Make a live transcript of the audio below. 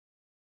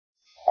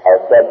Our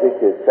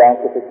subject is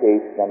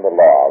Sanctification and the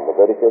Law,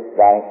 Leviticus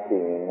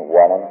 19,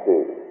 1 and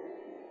 2.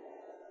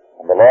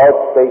 And the Lord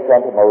spake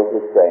unto Moses,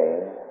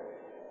 saying,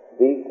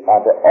 Speak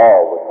unto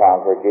all the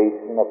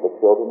congregation of the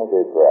children of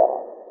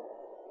Israel,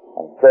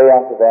 and say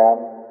unto them,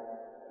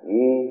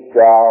 Ye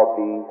shall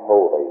be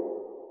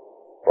holy,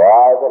 for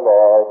I, the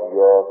Lord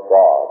your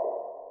God,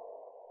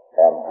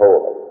 am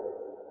holy.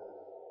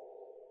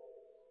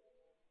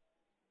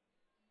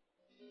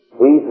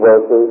 These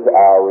verses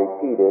are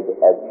repeated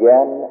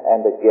again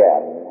and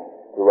again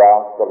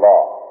throughout the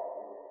law.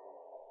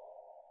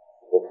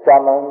 The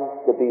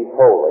summons to be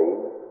holy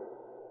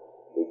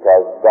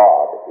because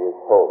God is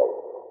holy.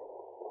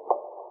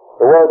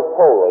 The word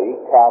holy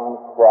comes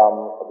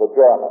from the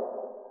German.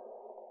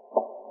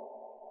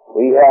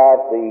 We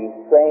have the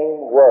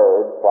same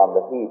word from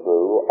the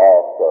Hebrew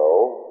also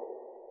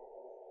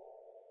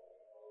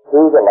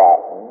through the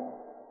Latin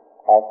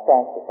as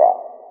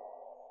sanctified.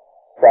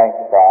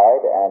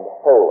 Sanctified and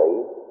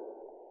holy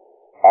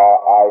are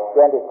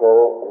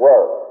identical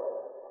words.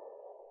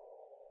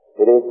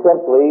 It is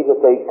simply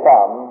that they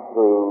come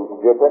through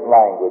different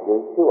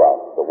languages to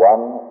us, the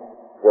one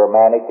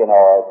Germanic in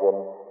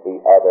origin, the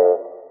other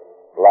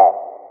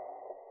Latin.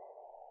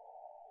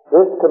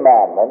 This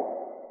commandment,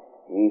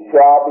 Ye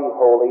shall be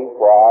holy,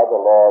 for I,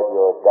 the Lord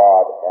your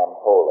God, am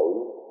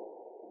holy,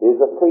 is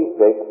a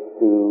prefix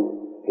to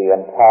the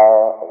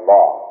entire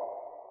law.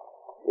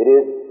 It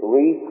is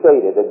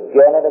restated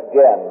again and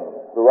again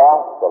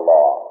throughout the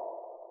law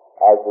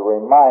as a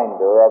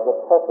reminder of the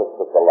purpose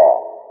of the law.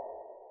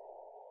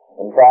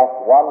 In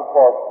fact, one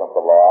portion of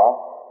the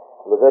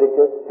law,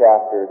 Leviticus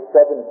chapters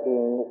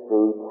 17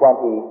 through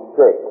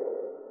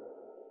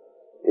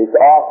 26, is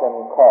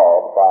often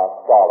called by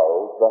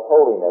scholars the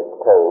Holiness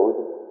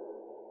Code,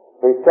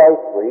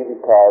 precisely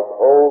because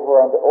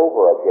over and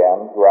over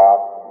again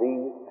throughout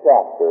these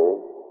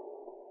chapters,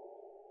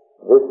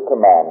 this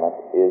commandment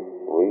is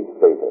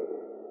restated.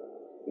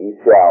 Ye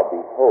shall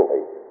be holy,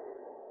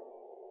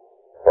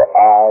 for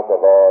I, the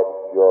Lord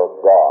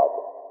your God,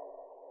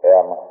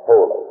 am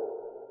holy.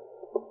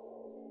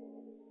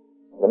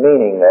 The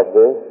meaning of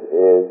this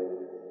is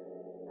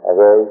a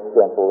very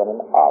simple and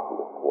an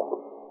obvious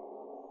one.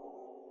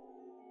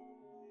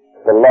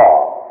 The law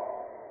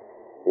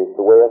is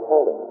the way of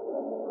holiness,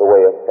 the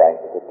way of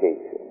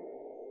sanctification.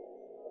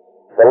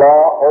 The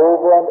law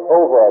over and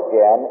over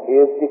again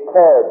is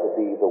declared to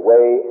be the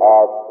way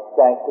of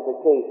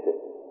sanctification.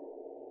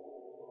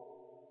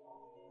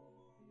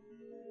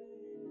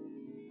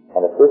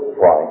 And at this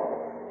point,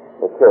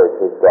 the church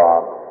has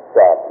gone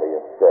sadly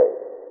astray.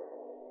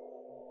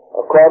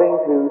 According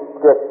to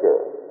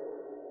Scripture,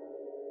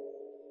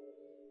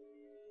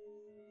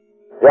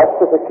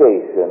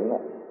 justification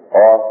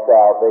or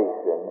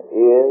salvation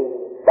is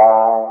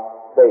by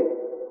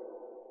faith.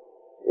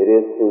 It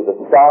is through the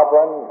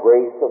sovereign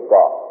grace of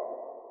God.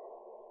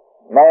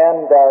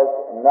 Man does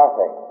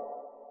nothing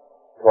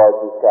towards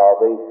his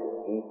salvation.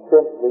 He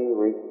simply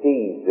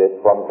receives it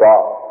from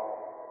God.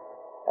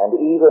 And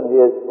even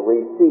his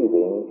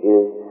receiving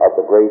is of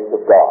the grace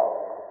of God.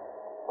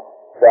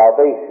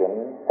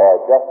 Salvation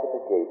or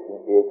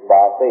justification is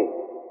by faith.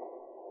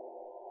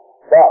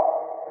 But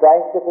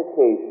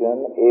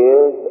sanctification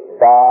is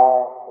by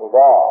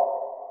law.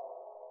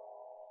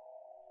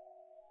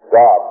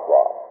 God's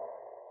law.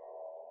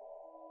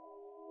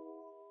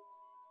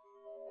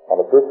 And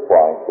at this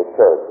point, the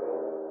church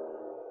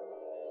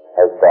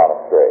has gone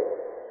astray.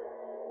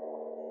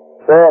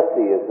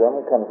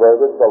 Phariseeism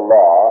converted the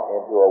law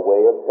into a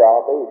way of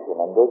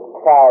salvation, and this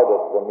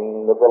clouded the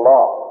meaning of the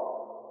law.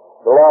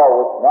 The law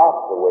was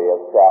not the way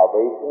of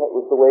salvation, it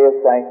was the way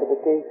of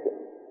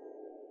sanctification.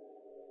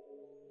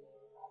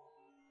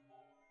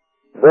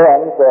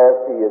 Then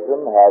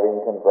Phariseeism, having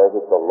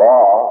converted the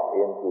law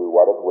into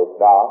what it was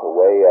not, a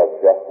way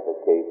of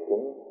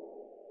justification,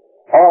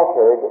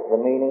 altered the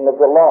meaning of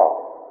the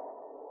law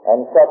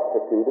and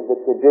substituted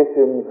the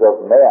traditions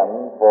of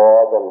men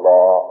for the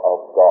law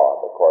of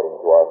God, according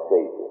to our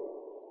Savior.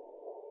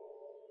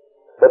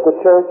 But the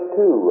church,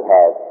 too,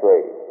 has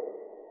strayed.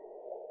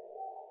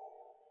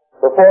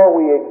 Before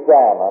we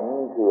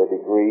examine, to a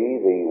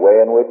degree, the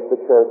way in which the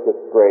church has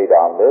strayed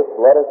on this,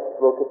 let us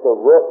look at the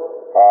root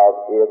of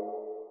its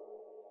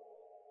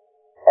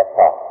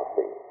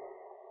apostasy.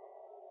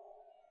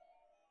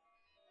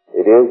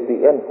 It is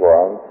the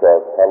influence of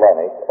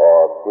Hellenic or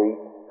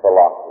Greek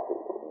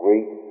philosophy,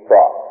 Greek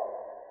thought.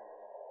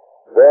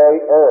 Very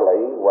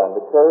early, when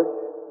the church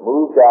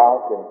moved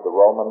out into the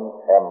Roman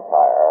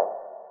Empire,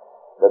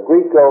 the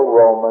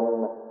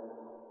Greco-Roman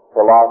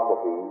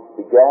philosophies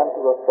began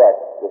to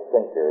affect the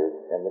thinkers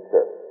in the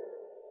church.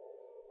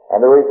 And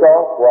the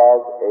result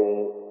was a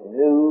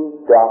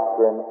new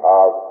doctrine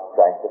of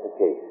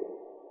sanctification.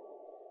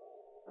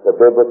 The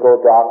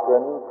biblical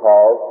doctrine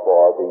calls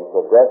for the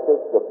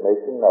progressive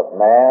submission of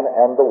man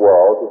and the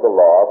world to the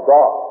law of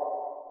God.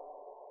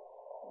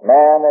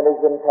 Man and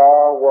his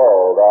entire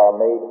world are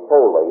made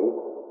holy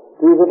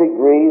to the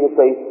degree that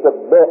they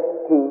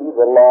submit to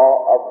the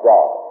law of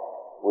God,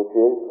 which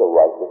is the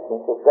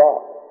righteousness of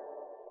God.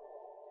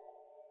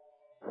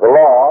 The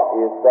law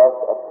is thus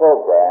a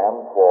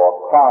program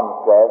for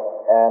conquest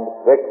and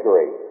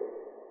victory,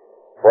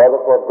 for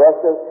the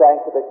progressive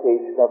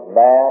sanctification of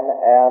man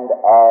and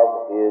of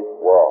his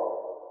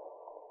world.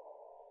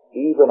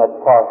 Even a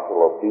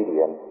partial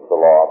obedience to the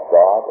law of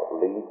God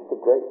leads to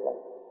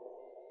greatness,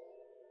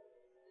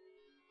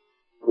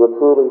 to a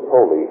truly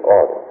holy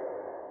order.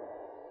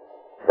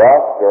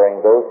 Thus,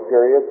 during those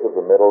periods of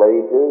the Middle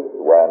Ages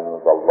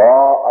when the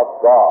law of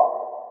God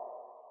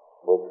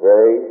was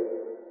very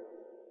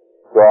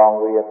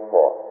strongly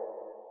enforced,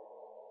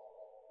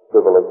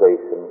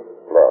 civilization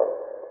flourished.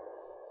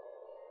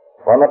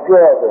 When the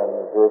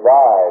Puritans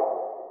revived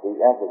the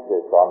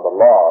emphasis on the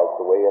law as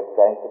the way of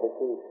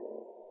sanctification,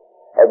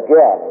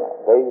 again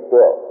they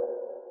built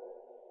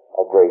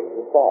a great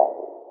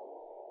society.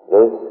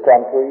 This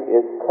country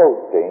is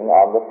coasting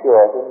on the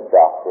Puritan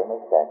doctrine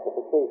of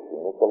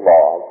sanctification, that the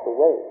law is the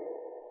way.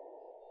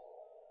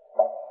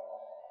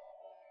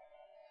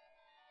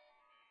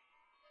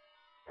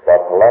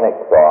 But Hellenic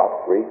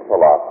thought, Greek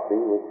philosophy,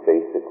 was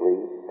basically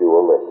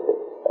dualistic,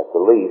 at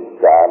the least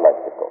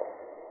dialectical.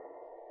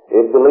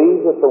 It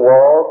believed that the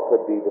world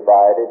could be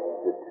divided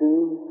into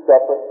two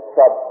separate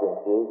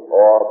substances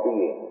or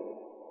beings.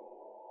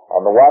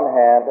 On the one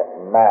hand,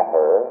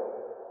 matter,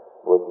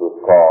 which was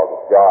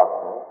called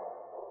darkness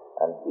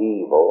and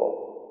evil,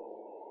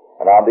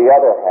 and on the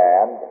other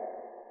hand,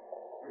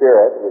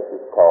 spirit, which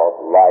is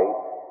called light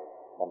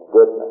and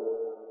goodness.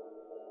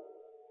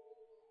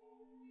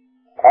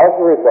 As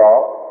a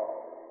result,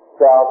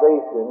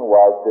 salvation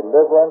was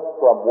deliverance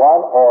from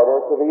one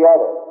order to the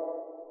other.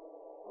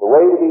 The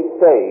way to be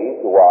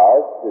saved was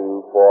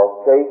to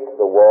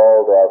forsake the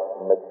world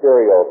of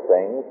material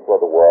things for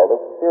the world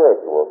of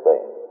spiritual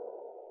things.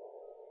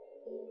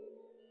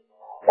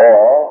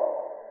 Or,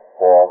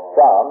 for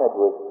some, it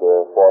was to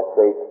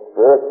forsake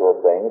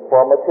spiritual things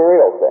for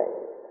material things.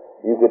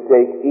 You could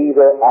take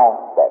either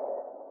aspect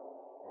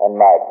and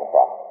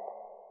magnify it.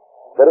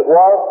 But it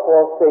was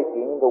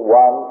forsaking the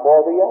one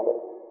for the other.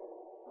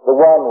 The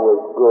one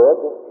was good,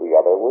 the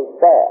other was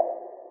bad.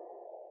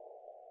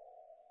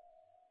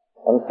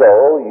 And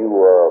so you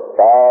were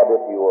bad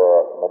if you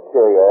were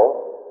material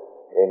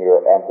in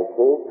your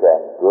emphasis,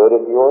 and good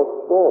if you were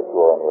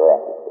spiritual in your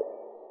emphasis.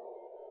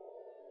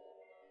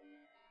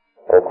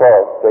 Of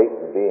course,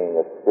 Satan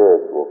being a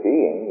spiritual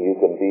being, you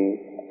can be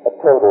a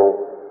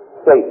total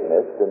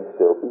Satanist and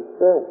still be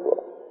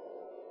spiritual.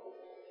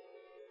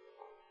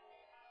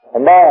 A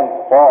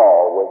man's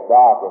fall was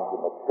not into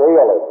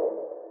materialism.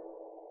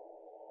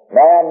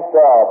 Man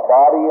fell,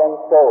 body and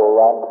soul,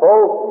 and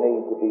both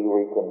need to be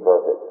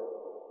reconverted.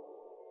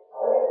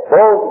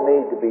 Both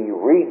need to be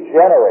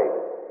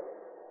regenerated.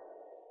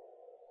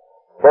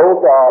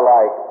 Both are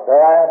like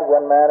bad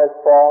when man is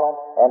fallen,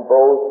 and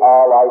both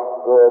are like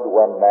good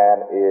when man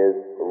is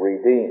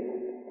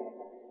redeemed.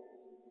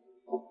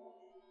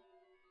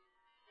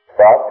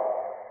 But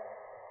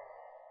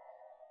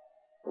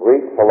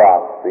Greek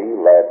philosophy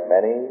led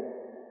many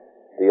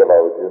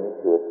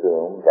theologians to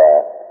assume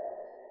that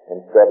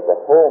instead of the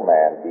whole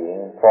man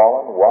being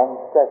fallen, one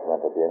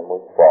segment of him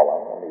was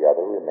fallen and the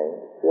other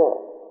remained pure.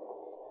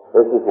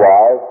 This is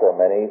why so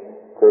many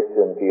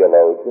Christian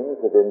theologians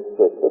have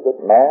insisted that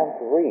man's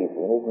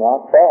reason is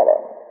not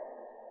fallen.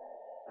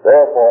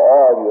 Therefore,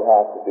 all you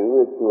have to do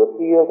is to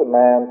appeal to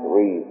man's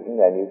reason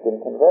and you can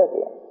convert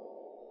him.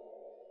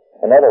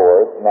 In other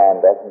words, man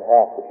doesn't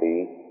have to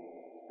be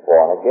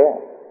born again.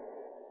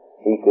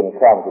 He can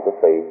come to the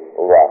faith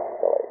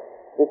rationally.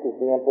 This is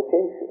the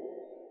implication,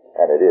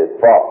 and it is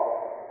false.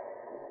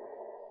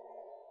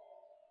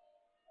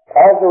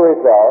 As a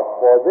result,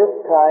 for this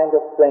kind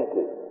of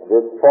thinking,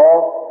 this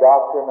false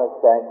doctrine of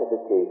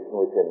sanctification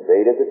which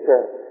invaded the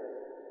church,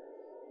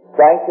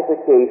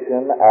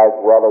 sanctification as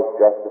well as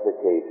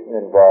justification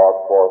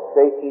involved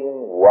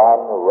forsaking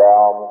one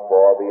realm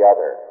for the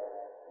other.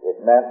 It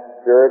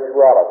meant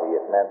spirituality,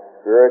 it meant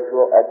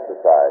spiritual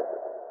exercises.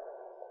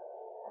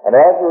 And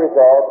as a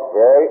result,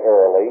 very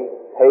early,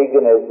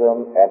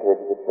 paganism entered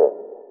the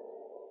church.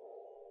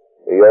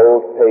 The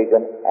old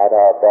pagan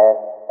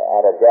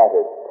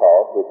Atagatis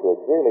cult, which was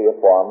really a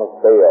form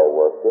of Baal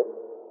worship,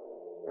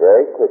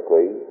 very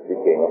quickly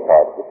became a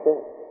part of the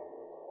church.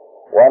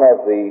 One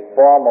of the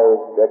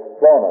foremost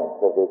exponents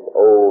of this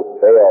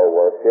old Baal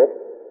worship,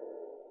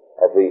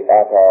 of the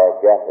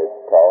Atagatis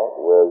cult,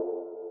 was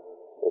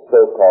the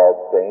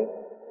so-called Saint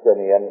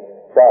Simeon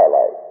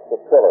Starlight, the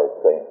pillar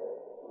saint.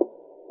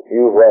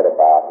 You've read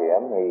about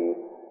him. He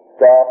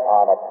sat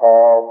on a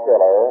tall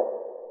pillar,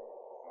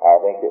 I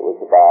think it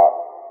was about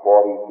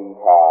 40 feet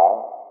high,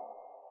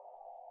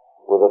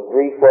 with a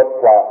 3-foot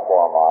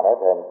platform on it,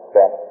 and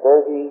spent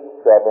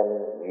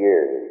 37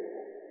 years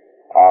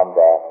on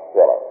that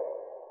pillar.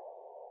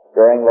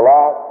 During the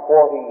last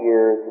 40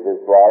 years of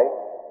his life,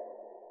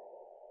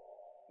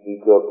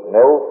 he took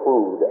no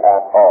food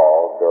at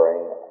all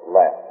during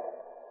Lent.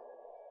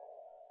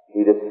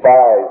 He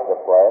despised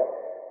the flesh,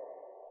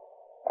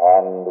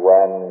 and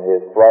when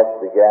his flesh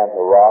began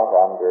to rot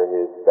under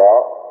his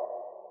belt,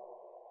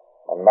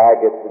 and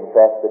maggots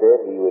infested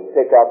it, he would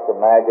pick up the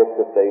maggots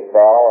if they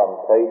fell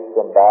and place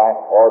them back,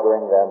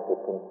 ordering them to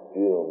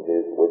consume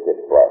his wicked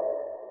flesh.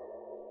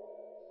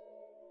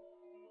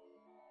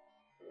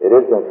 It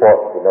is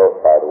important to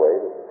note, by the way,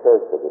 that the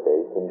church of the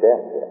day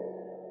condemned him.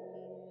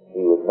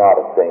 He was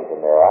not a saint in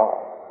their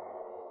eyes,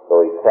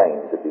 though he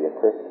claimed to be a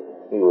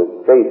Christian. He was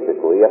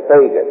basically a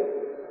pagan.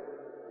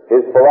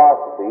 His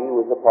philosophy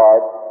was a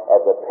part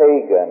of the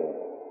pagan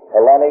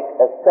Hellenic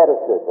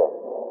asceticism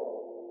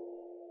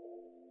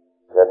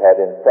that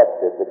had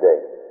infected the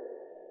day.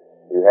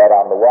 You had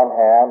on the one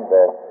hand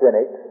the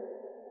cynics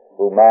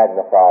who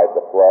magnified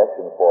the flesh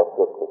and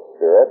forsook the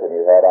spirit, and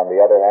you had on the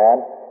other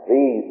hand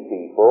these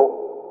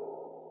people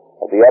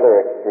of the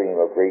other extreme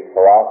of Greek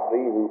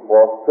philosophy who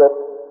forsook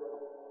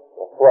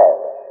the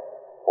flesh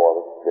for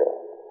the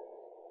spirit.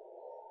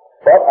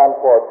 But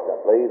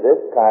unfortunately,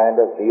 this kind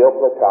of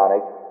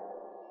Neoplatonic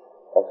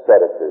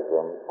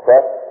asceticism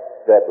crept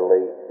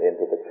steadily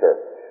into the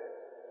church.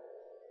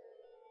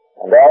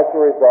 And as a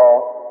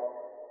result,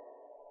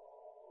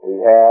 we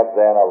have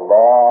then a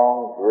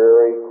long,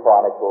 dreary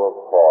chronicle of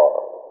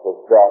horror, of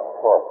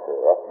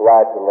self-torture, of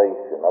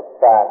flagellation, of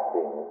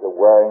fastings, of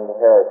wearing the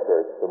hair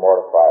shirts to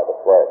mortify the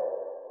flesh.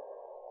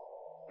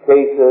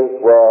 Cases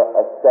where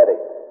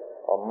ascetics,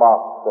 or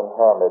monks and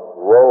hermits,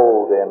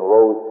 rolled in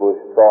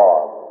rosebush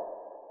thorns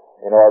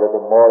in order to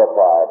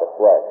mortify the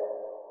flesh,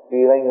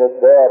 feeling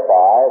that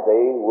thereby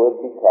they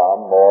would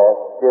become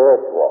more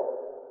spiritual.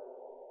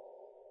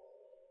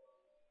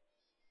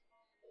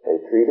 They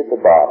treated the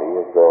body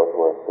as though it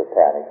were a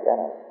satanic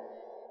enemy.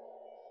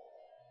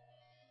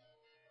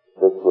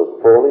 This was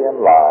fully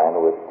in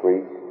line with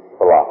Greek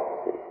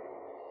philosophy.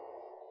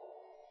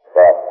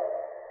 But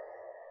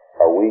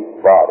a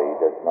weak body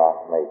does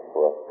not make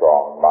for a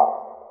strong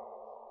mind.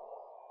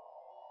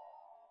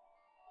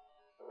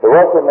 The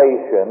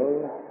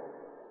Reformation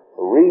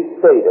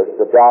restated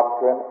the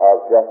doctrine of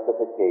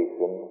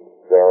justification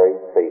very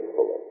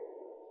faithfully.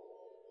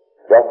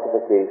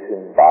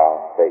 Justification by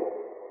faith.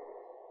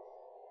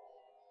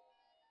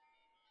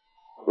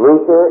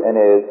 Luther, in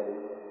his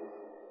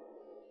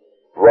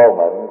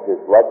his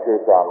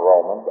lectures on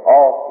Romans,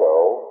 also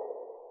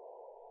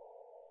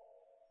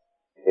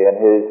in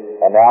his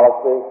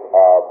analysis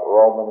of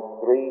Romans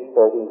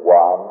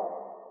 3:31,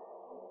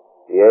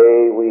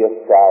 yea, we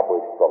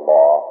establish the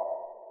law.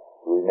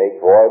 Do we make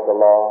void the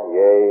law?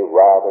 Yea,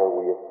 rather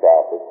we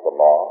establish the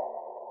law.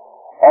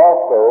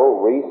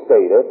 Also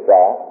restated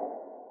that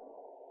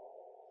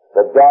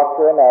the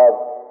doctrine of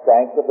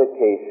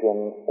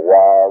sanctification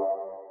was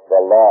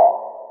the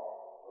law.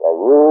 The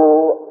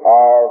rule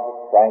of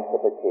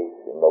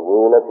sanctification, the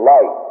rule of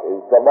life,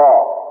 is the law.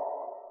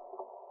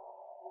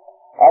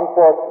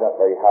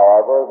 Unfortunately,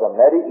 however, the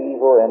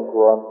medieval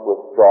influence was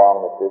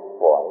strong at this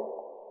point,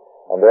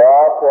 and there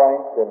are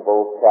points in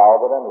both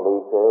Calvin and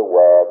Luther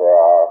where there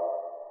are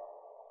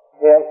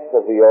hints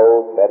of the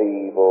old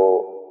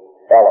medieval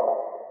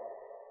element.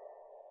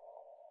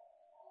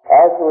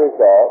 As a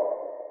result,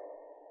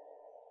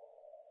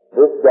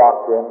 this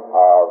doctrine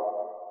of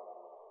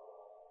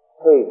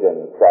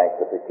pagan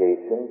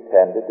sanctification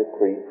tended to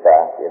creep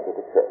back into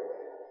the church.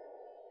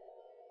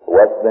 The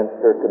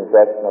Westminster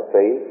Confession of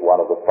Faith,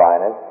 one of the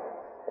finest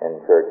in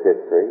church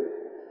history,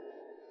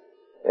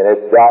 in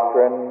its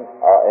doctrine,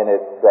 in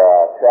its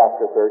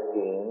chapter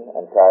 13,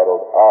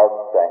 entitled Of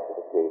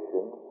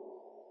Sanctification,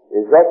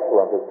 is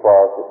excellent as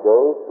far as it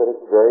goes, but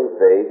it's very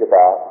vague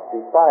about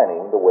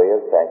defining the way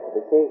of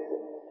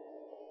sanctification.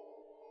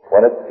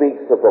 When it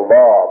speaks of the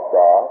law of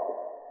God,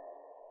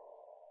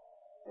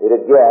 it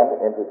again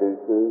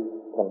introduces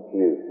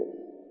confusion.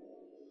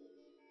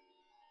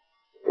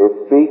 It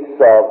speaks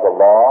of the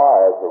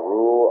law as a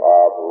rule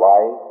of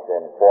life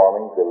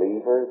informing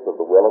believers of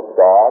the will of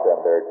God and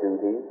their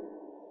duties,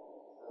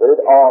 but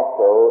it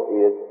also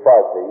is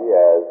fuzzy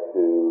as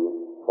to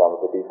some of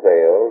the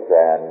details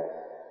and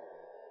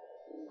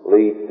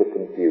leads to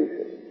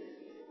confusion.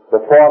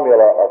 The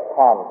Formula of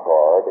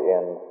Concord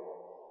in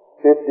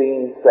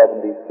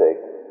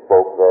 1576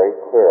 spoke very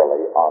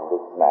clearly on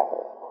this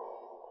matter.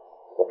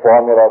 The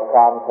Formula of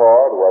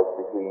Concord was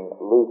between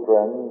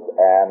Lutherans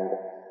and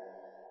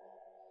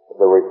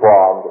the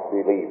Reformed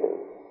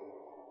believers.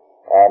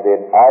 And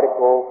in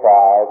Article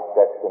 5,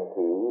 Section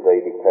 2, they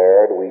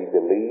declared, we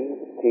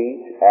believe,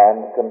 teach,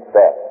 and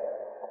confess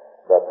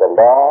that the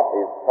law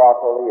is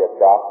properly a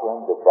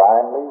doctrine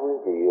divinely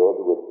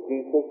revealed which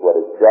teaches what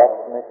is just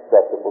and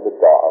acceptable to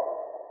God,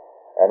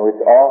 and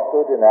which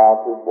also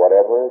denounces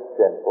whatever is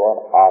sinful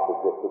and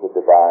opposite to the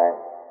divine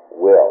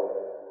will.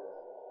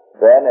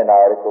 Then in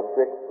Article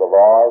 6, the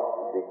law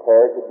is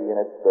declared to be in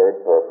its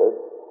third purpose,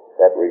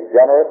 that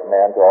regenerate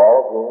men, to all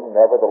of whom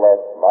nevertheless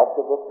much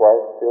of the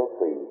flesh still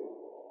cleaves,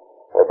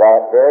 for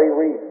that very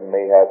reason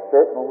may have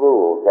certain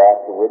rules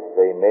after which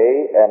they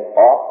may and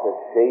ought to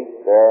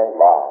shape their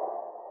lives.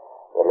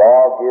 The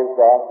law gives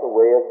us the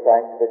way of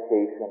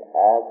sanctification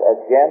as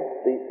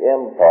against the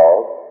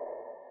impulse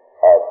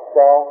of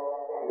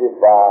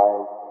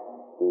self-devised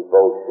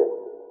devotion.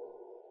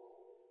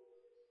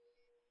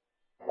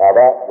 Now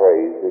that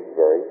phrase is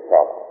very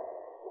telling.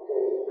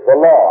 The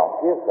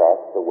law gives us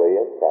the way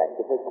of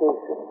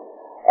sanctification,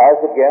 as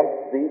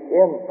against the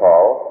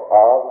impulse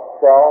of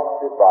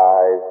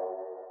self-devised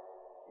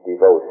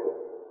devotion.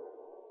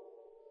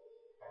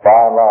 By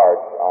and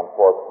large,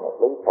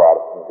 unfortunately,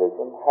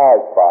 Protestantism has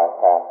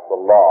bypassed the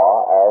law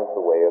as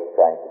the way of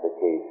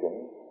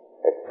sanctification,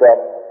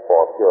 except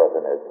for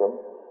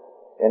Puritanism,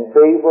 in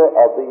favor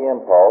of the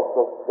impulse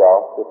of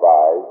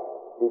self-devised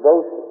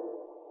devotion.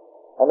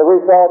 And the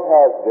result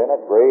has been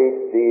a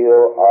great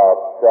deal of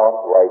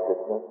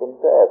self-righteousness and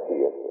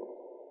Phariseeism.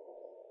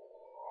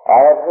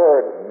 I have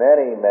heard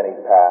many, many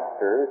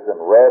pastors and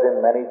read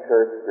in many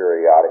church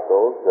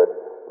periodicals that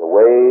the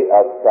way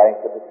of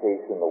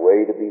sanctification, the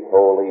way to be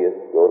holy, is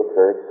to go to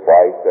church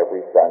twice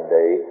every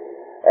Sunday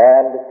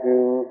and to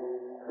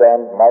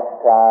spend much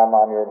time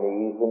on your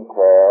knees in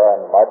prayer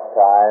and much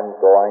time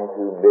going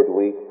to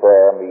midweek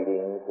prayer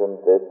meetings and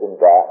this and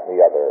that and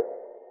the other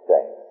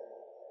thing.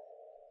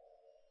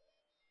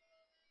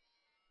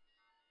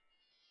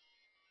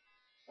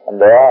 And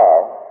there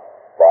are,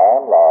 by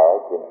and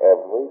large, in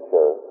every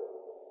church,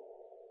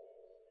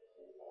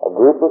 a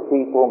group of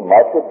people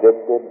much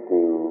addicted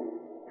to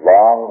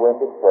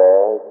long-winded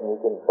prayers, and you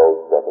can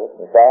boast of it.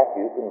 In fact,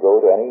 you can go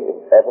to any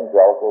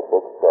evangelical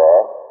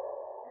bookstore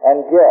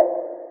and get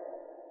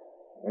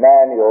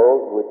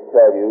manuals which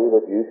tell you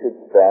that you should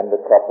spend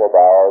a couple of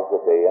hours a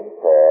day in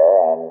prayer,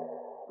 and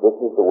this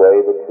is the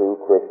way the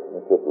true Christian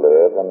should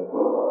live, and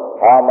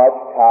how much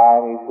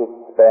time you should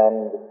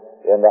spend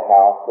in the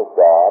house of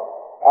God,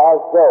 as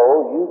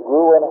though you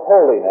grew in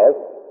holiness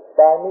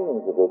by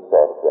means of this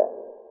sort of thing.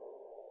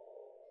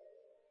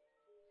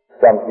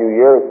 Some few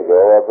years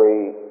ago,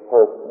 every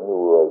person who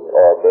was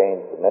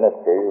ordained to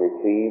ministry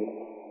received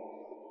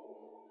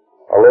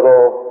a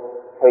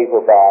little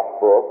paperback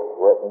book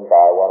written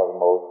by one of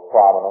the most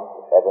prominent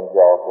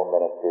evangelical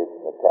ministers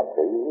in the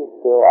country, who is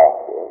still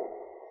active,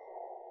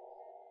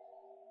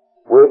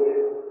 which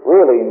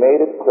really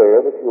made it clear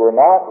that you were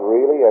not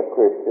really a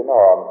Christian or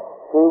a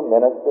true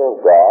minister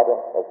of God,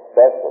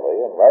 especially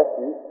unless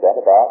you spent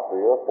about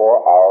 3 or 4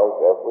 hours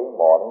every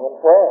morning in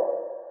prayer.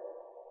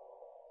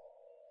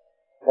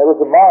 It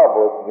was a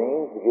marvelous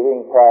means of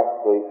giving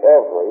practically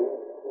every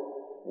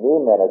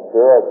new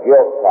minister a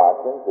guilt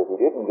conscience if he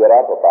didn't get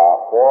up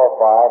about 4 or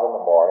 5 in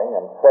the morning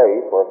and pray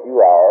for a few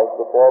hours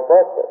before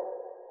breakfast.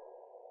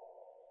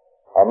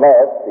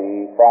 Unless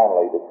he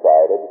finally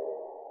decided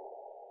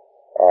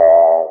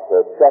to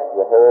chuck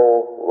the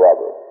whole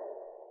rubbish,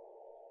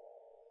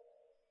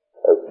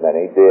 as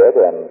many did,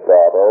 and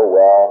thought, oh,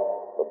 well,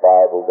 the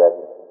Bible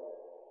doesn't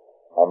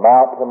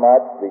amount to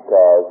much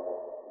because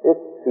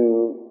it's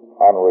too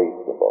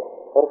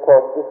unreasonable. But of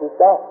course, this is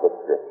not the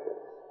Scripture.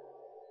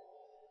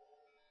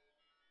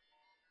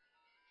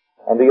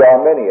 And the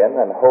Arminian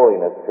and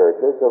holiness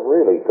churches have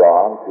really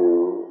gone to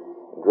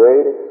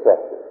great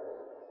excesses.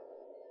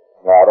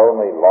 Not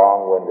only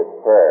long-winded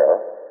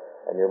prayer,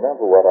 and you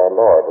remember what our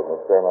Lord in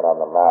the Sermon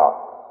on the Mount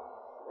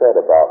said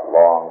about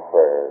long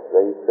prayers.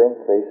 They think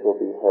they shall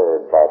be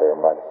heard by their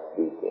much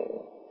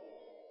speaking.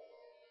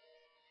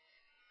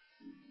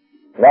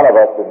 None of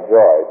us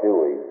enjoy, do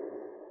we,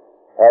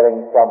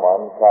 having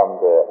someone come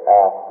to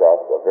ask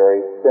us a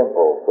very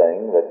simple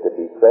thing that could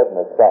be said in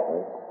a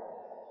sentence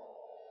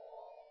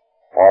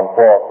on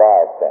 4 or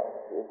 5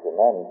 sentences, and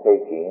then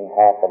taking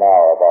half an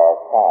hour of our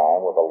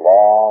time with a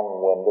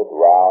long-winded,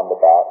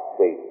 roundabout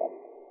statement.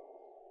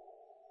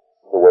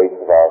 It's a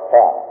waste of our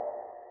time.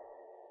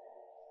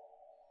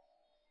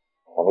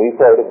 When we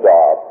pray to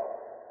God,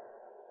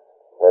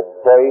 let's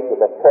pray to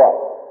the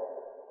point.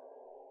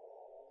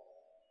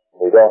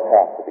 We don't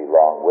have to be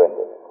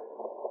long-winded.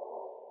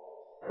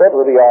 But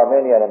with the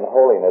Arminian and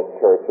holiness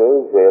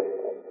churches, it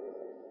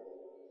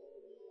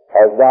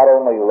has not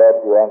only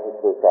led to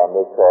emphasis on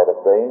this sort of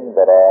thing,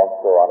 but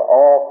also on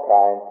all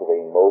kinds of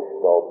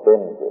emotional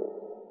binges.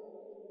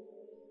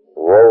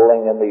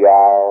 Rolling in the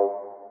aisles,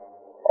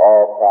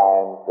 all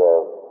kinds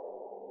of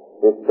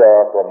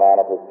hysterical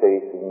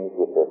manifestations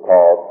which are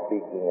called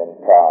speaking in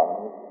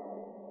tongues,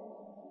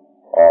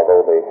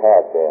 although they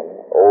have been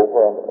over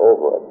and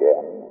over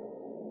again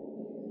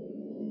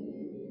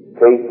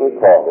case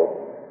recorded,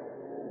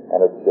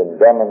 and it's been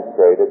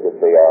demonstrated that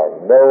they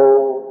are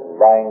no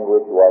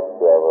language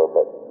whatsoever,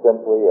 but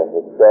simply a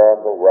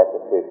hysterical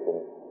repetition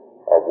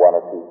of 1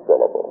 or 2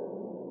 syllables.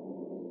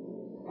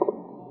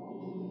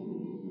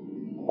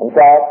 In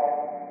fact,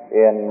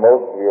 in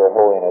most of your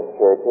holiness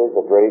churches,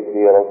 a great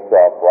deal of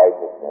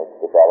self-righteousness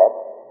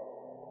develops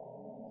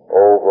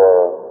over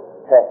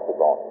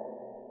testimony.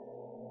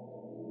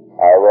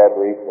 I read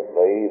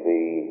recently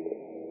the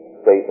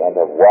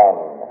statement of one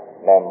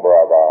member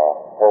of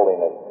our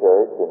holiness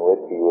church in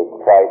which he was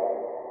quite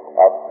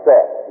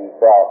upset. He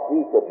felt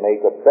he could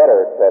make a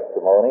better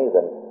testimony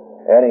than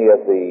any of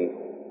the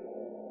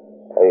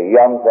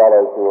young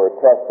fellows who were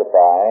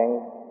testifying,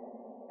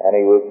 and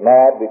he was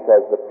mad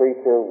because the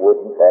preacher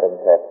wouldn't let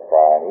him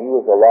testify. And he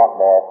was a lot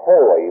more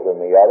holy than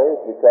the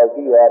others because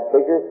he had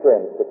bigger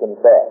sins to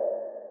confess.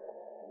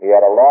 He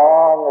had a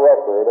long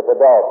record of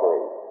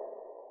adultery.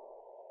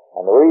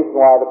 And the reason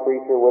why the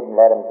preacher wouldn't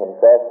let him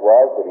confess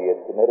was that he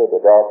had committed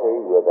adultery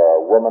with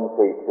a woman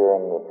preacher,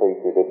 and the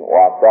preacher didn't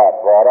want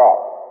that brought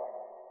up.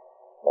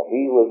 But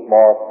he was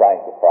more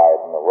sanctified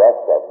than the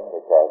rest of them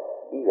because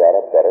he had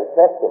a better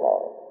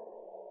testimony.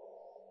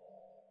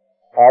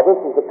 Now, this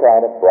is the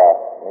kind of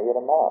blasphemy it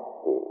amounts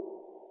to.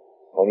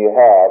 When you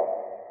have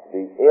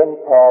the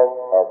impulse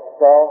of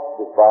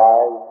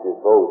self-devised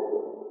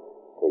devotion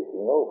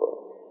taking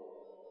over.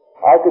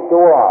 I could go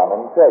on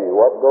and tell you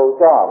what goes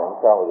on in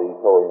some of these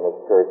holiness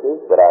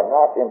churches, but I'm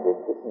not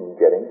interested in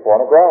getting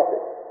pornographic.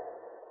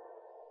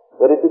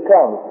 But it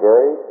becomes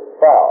very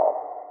foul,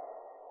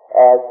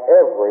 as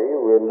every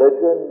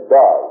religion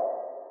does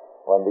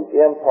when the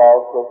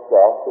impulse of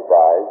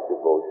self-devised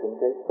devotion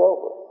takes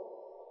over.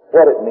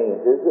 What it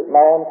means is that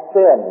man's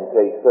sin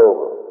takes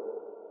over.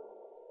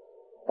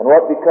 And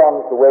what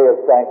becomes the way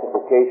of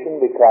sanctification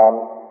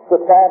becomes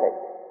satanic.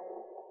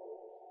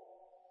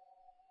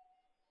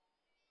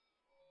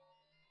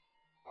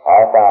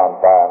 I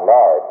found by and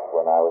large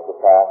when I was a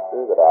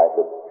pastor that I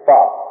could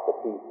spot the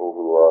people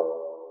who were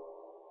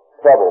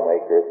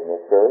troublemakers in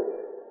the church,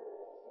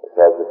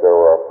 because if there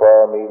were a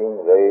prayer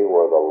meeting, they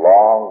were the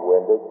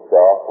long-winded,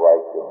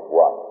 self-righteous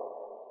ones.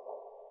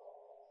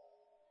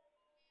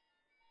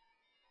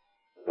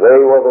 They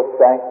were the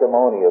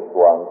sanctimonious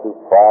ones who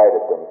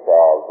prided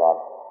themselves on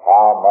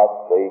how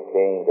much they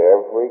came to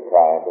every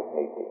kind of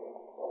meeting.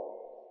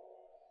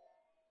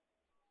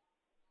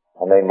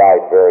 And they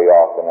might very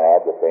often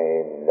add that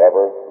they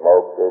never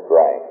smoked or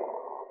drank.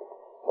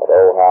 But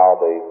oh, how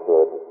they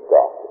could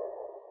gossip.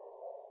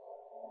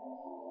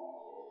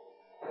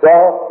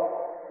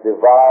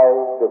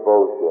 Self-devised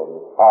devotions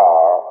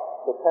are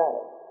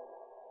satanic.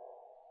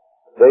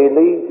 They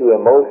lead to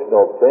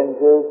emotional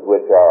binges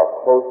which are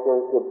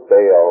closer to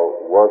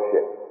Baal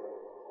worship.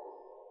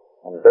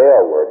 And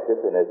Baal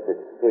worship in its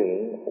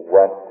extreme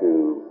went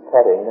to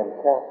cutting and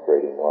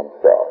castrating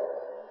oneself.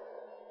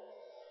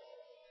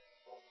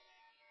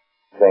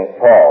 St.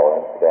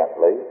 Paul,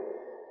 incidentally,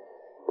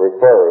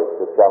 refers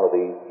to some of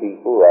these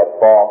people who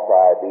had false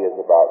ideas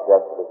about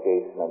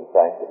justification and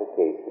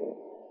sanctification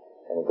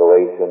in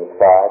Galatians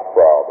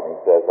 5:12, and he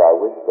says, I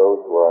wish those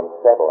who are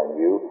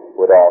unsettling you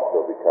would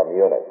also become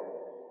eunuchs.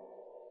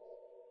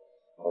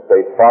 If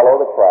they follow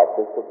the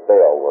practice of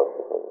Baal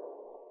worshippers.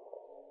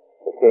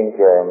 The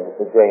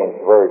James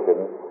Version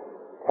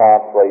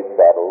translates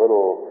that a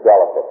little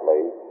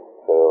delicately,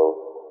 so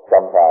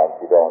sometimes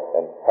you don't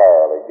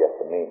entirely get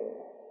the meaning.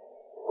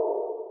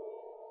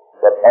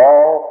 But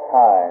all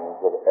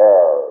kinds of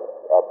errors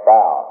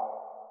abound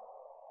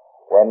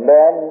when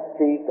men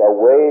seek a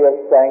way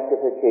of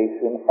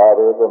sanctification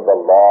other than the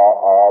law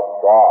of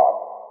God.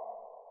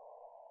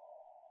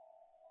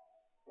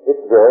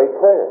 It's very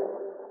clear.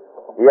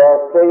 We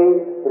are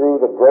saved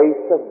through the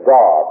grace of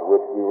God,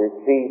 which we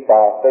receive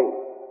by faith.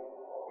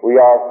 We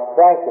are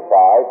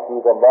sanctified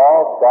through the law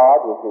of God,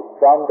 which is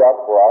summed up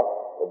for us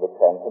in the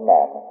Ten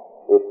Commandments.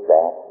 It's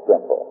that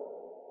simple.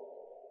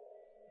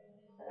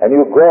 And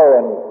you grow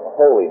in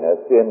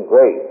holiness, in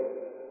grace,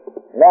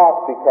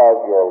 not because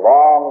you're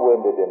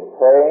long-winded in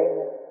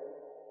praying,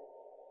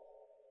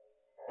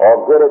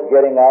 or good at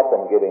getting up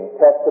and giving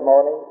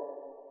testimony,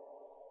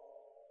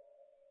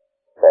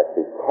 but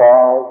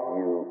because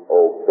you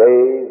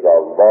obey the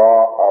law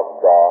of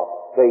God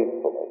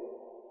faithfully.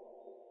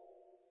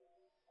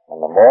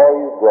 And the more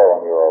you grow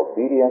in your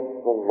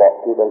obedience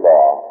to the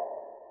law,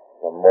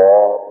 the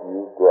more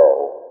you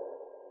grow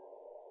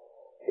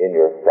in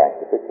your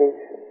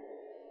sanctification.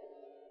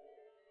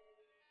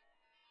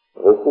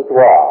 This is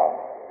why,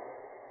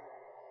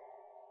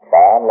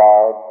 by and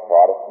large,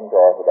 Protestant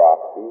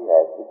orthodoxy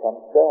has become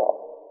self.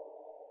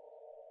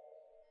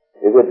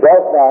 If it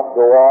does not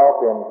go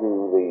out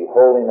into the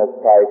holiness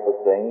type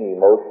of thing,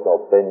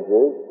 emotional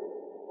binges,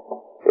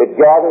 it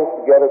gathers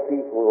together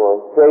people who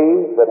are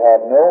saved but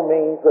have no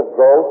means of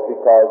growth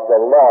because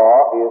the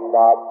law is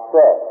not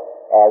stressed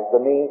as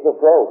the means of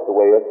growth, the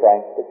way of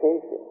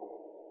sanctification.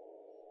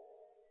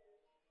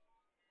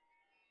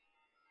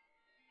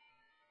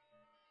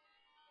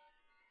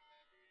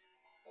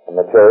 In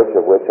the church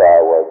of which I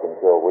was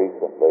until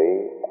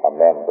recently a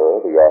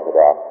member, the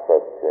Orthodox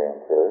Presbyterian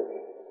Church,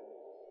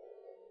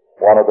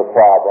 one of the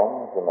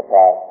problems in the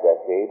past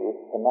decade was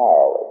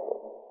denialism.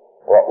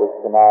 What was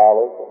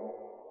denialism?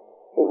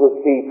 It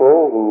was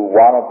people who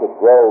wanted to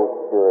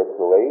grow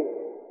spiritually,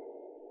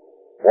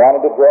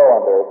 wanted to grow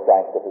in their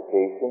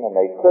sanctification, and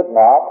they could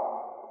not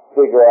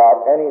figure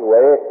out any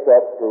way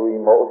except through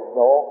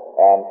emotional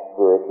and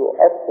spiritual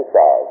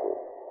exercises.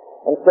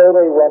 And so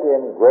they went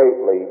in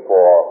greatly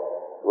for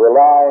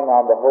relying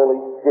on the Holy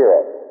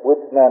Spirit,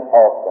 which meant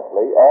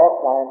ultimately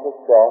all kinds of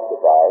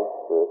self-devised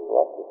spiritual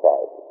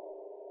exercises,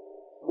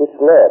 which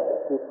led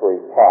to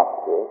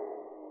preposterous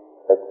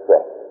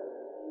excesses.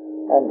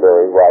 And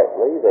very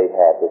rightly, they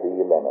had to be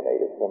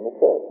eliminated from the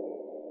church.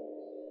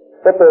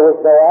 But there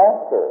was no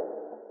answer,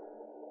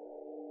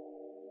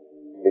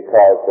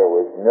 because there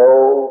was no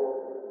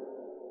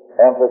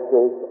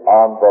emphasis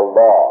on the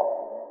law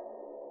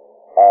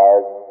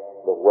as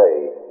the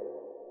way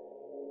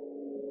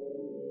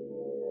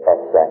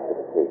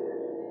sanctification.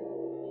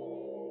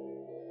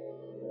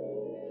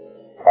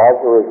 As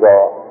a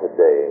result,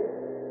 today,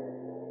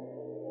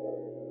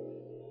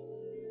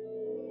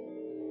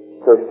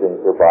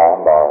 Christians are by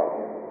and large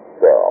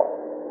sterile.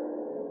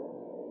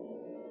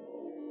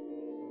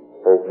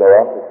 There's no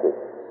emphasis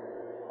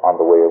on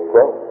the way of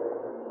growth,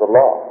 the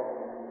law.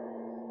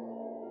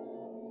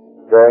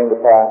 During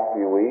the past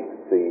few weeks,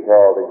 the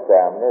Herald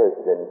Examiner has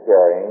been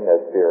carrying a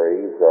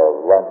series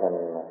of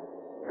Lenten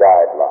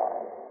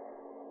guidelines.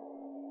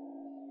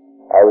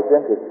 I was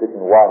interested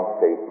in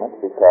one statement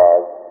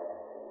because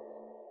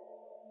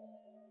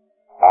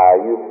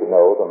I used to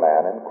know the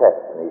man in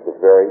question. He's a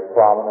very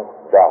prominent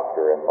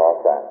doctor in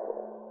Los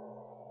Angeles.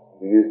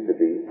 He used to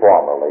be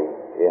formerly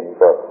in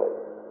Berkeley.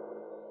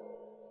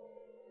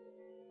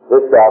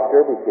 This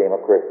doctor became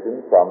a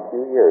Christian some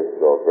few years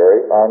ago,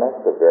 very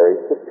earnest, a very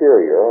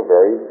superior, a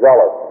very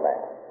zealous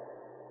man.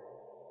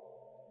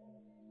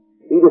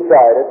 He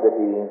decided that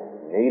he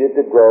needed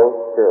to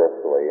grow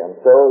spiritually, and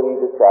so he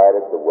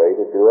decided the way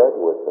to do it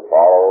was to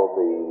follow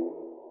the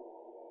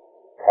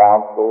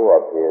counsel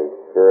of his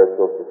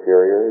spiritual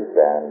superiors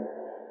and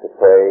to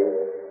pray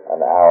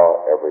an hour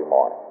every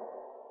morning.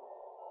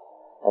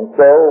 And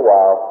so,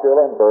 while still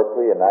in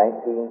Berkeley in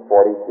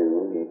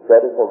 1942, he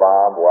set his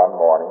alarm one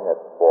morning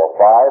for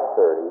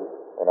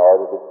 5:30 in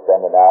order to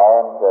spend an hour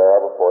in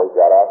prayer before he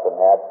got up and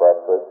had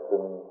breakfast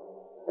and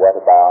went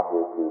about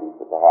his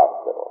duties at the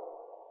hospital.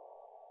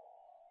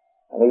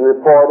 And he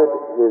reported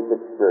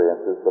his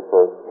experiences the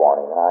first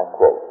morning, and I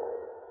quote,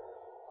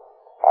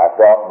 "I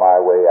felt my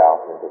way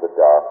out into the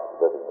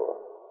dark living room.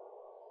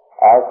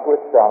 I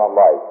switched on a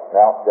light,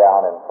 knelt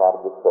down in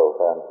front of the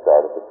sofa, and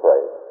started to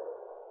pray.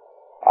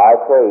 I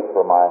prayed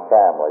for my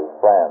family,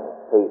 friends,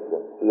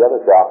 patients, the other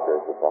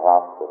doctors at the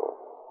hospital,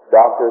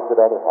 doctors at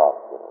other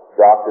hospitals,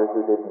 doctors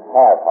who didn't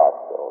have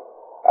hospitals,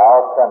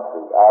 our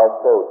country, our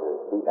soldiers,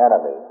 the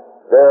enemy,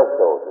 their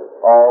soldiers,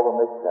 all the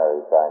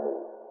missionaries I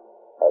knew.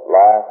 At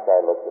last I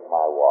looked at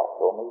my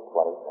watch. Only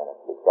 20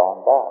 minutes had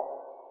gone by.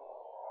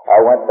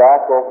 I went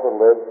back over the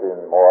list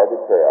in more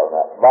detail, and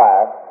at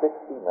last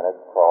 60 minutes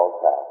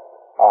crawled past.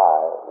 I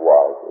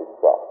was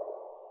exhausted.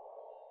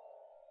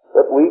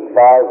 But week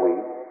by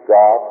week,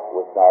 God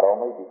was not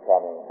only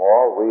becoming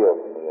more real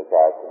to me as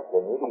I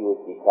continued, he was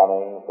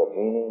becoming the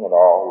meaning in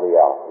all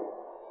reality.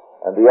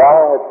 And the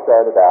hour had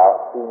started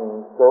out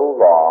seeming so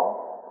long,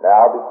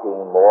 now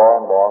became more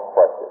and more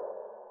precious.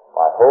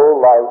 My whole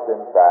life,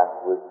 in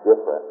fact, was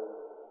different,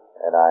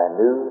 and I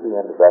knew the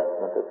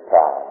investment of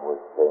time was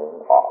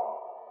paying off."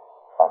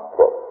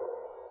 Unquote.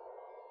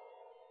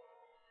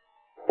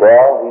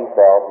 Well, he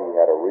felt he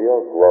had a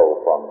real glow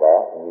from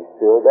that, and he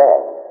still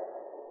does,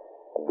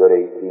 a good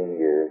 18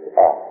 years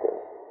after.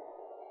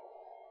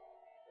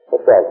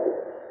 But that's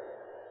it.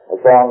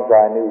 As long as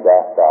I knew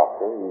that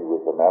doctor, he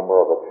was a member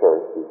of a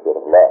church he should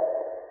have left.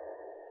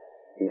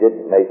 He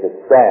didn't make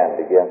a stand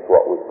against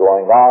what was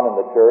going on in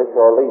the church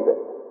or leave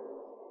it.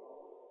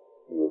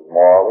 He was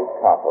morally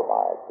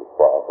compromised as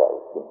far as I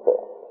was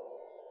concerned.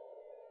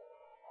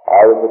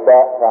 I was at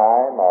that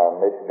time a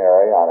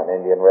missionary on an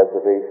Indian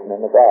reservation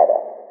in Nevada.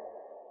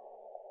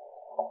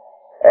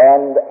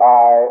 And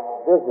I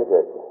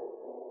visited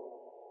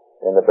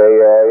in the Bay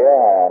Area,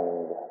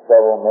 and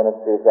several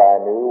ministers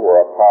I knew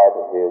were a part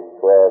of his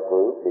prayer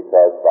group,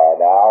 because by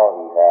now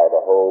he had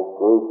a whole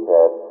group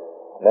of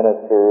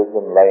ministers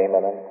and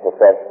laymen and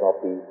professional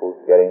people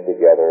getting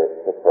together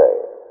to pray.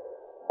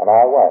 And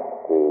I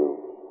went to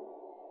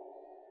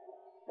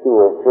 2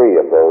 or 3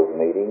 of those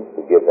meetings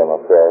to give them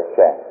a fair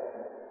chance.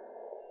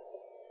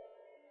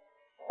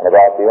 And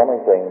about the only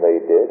thing they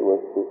did was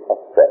to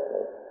upset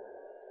me.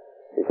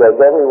 Because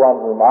everyone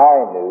whom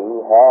I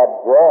knew had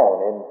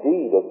grown,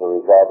 indeed, as a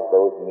result of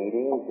those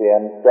meetings,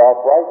 in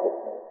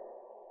self-righteousness,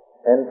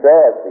 in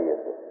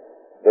Phariseeism.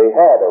 They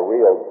had a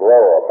real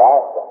glow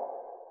about them,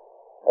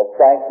 a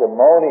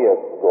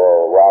sanctimonious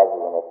glow rather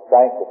than a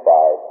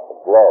sanctified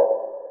glow.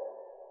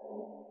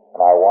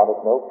 And I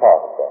wanted no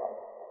part of them.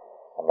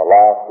 And the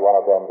last one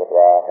of them that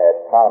I had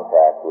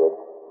contact with,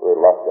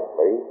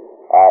 reluctantly,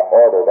 I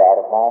ordered out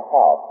of my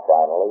house,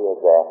 finally,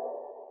 as a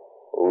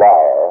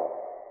liar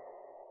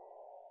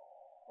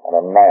and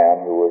a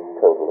man who was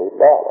totally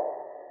lawless.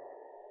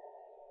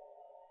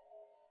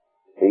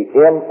 The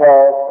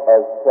impulse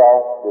of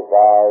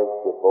self-devised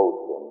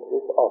devotion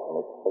is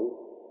ultimately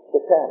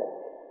satanic.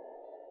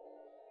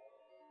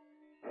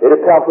 It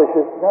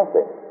accomplishes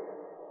nothing.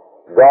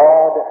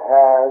 God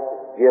has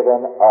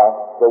given us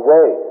the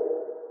way.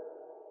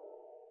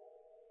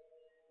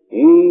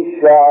 Ye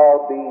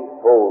shall be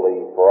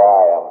holy, for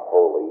I am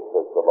holy,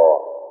 says the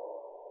Lord.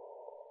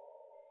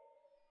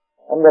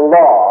 And the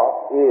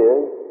law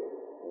is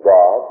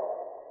God's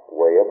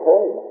way of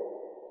holiness.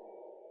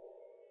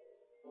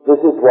 This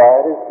is why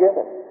it is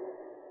given.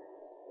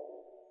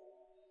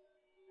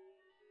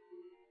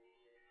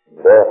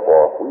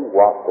 Therefore, if we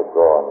want to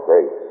grow in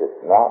grace,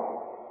 it's not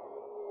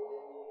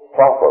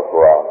proper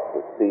for us to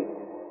seek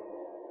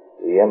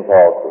the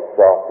impulse of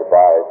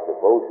self-devised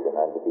devotion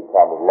and to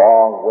become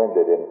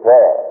long-winded in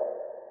prayer.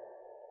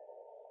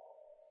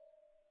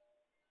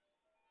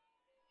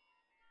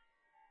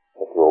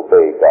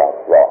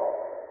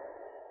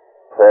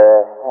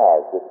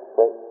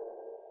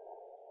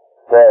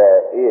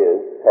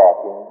 is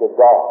talking to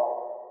God.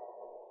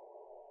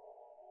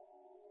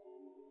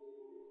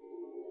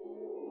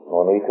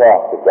 When we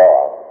talk to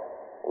God,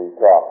 we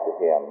talk to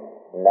Him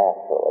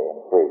naturally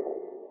and freely.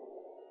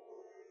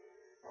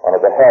 One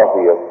of the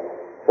healthiest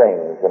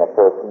things in a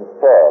person's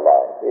prayer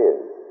life is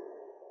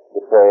to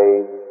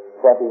pray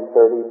 20,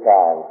 30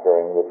 times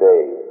during the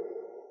day.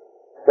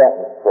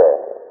 Sentence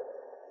prayer.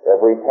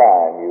 Every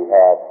time you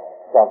have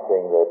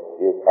something that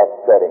is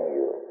upsetting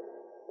you,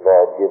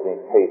 Lord, give me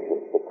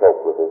patience to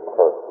cope with this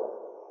person.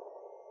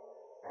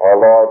 Or,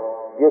 Lord,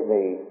 give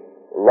me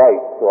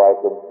light so I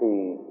can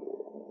see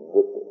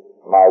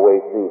my way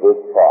through this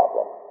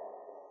problem.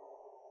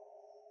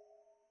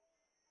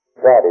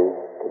 That is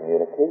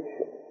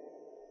communication.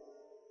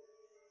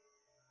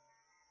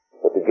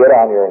 But to get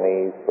on your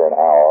knees for an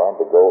hour and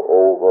to go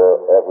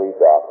over every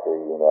doctor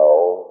you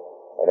know,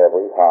 and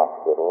every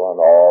hospital and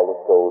all the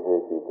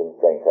soldiers you can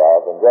think of,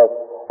 and just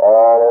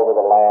all over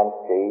the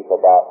landscape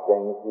about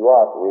things you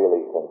aren't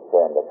really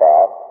concerned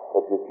about,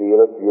 but you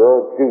feel it's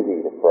your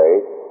duty to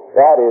pray,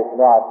 that is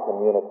not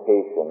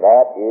communication.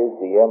 That is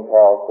the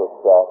impulse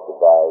of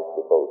self-devised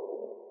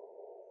devotion.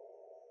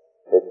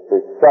 It's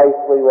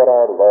precisely what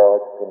our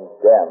Lord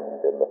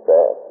condemned in the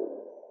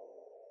Pharisees.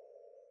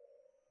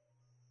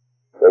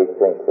 They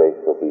think they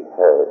shall be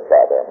heard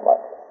by their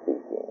much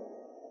speaking.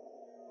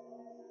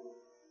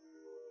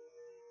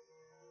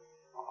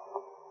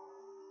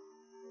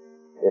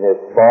 In his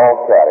small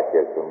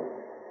catechism,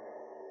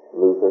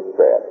 Luther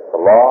said, the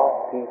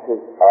law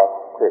teaches us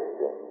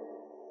Christians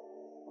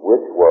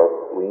which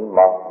work we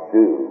must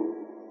do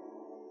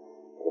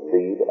to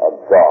lead a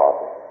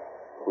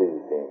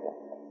God-pleasing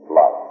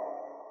life.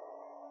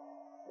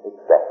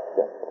 It's that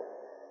simple.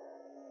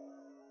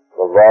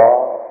 The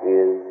law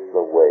is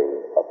the way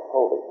of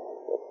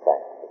holiness, of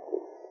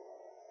sanctification.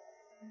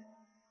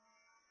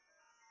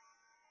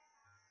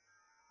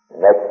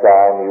 Next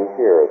time you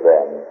hear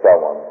then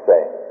someone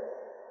saying,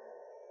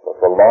 but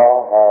the law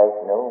has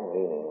no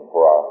meaning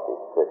for us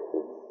as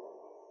Christians,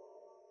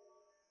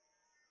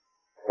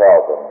 tell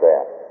them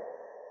then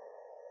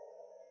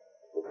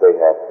that they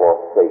have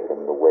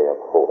forsaken the way of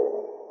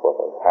holiness, for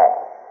they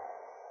have.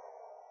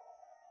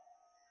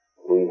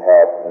 We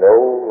have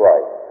no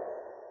right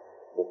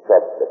to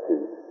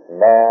substitute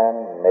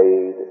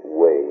man-made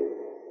ways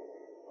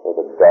for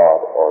the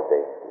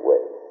God-ordained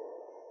way.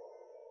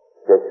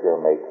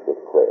 Scripture makes it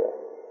clear.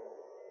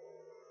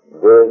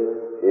 This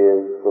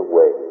is the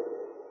way.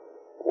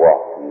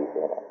 Walk ye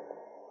in it.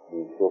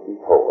 Ye shall be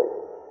holy,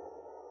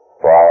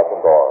 for I,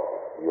 the Lord,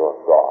 your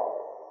God,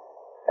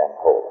 am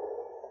holy.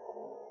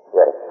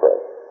 Let us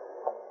pray.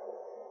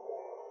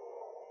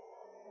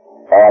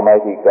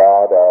 Almighty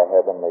God, our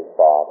Heavenly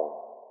Father,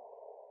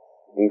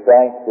 we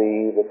thank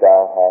Thee that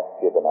Thou hast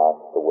given us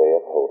the way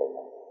of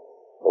holiness,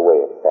 the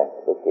way of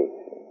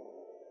sanctification.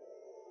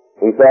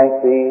 We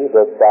thank Thee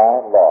that Thy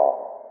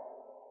law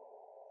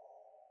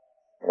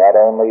not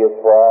only is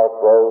for our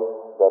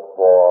growth, but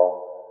for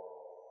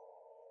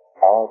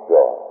our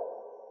joy,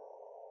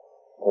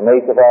 to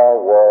make of our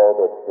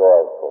world a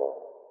joyful,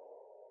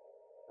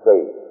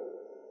 safe,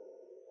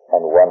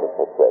 and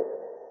wonderful place.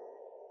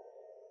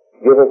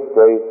 Give us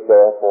grace,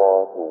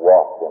 therefore, to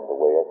walk in the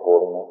way of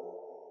holiness,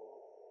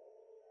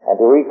 and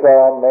to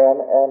recall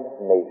men and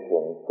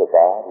nations to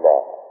Thy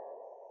law,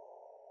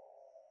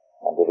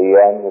 and to the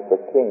end that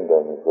the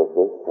kingdoms of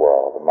this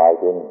world might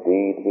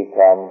indeed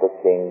become the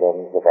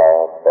kingdoms of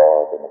our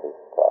Lord and of His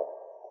Christ.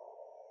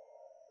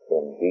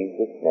 In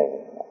Jesus'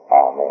 name,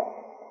 amen.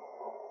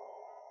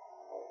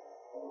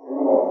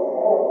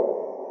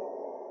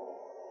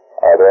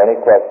 Are there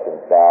any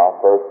questions now,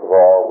 first of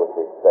all, with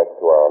respect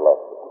to our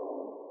lesson?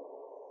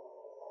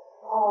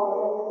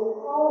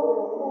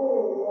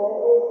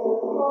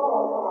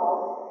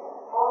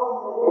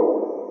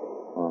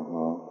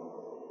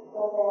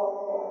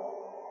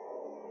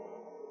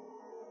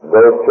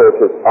 Those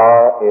churches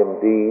are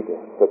indeed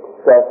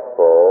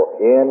successful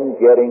in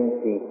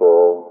getting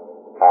people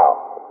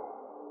out.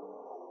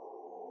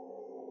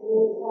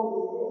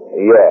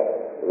 Yes,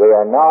 they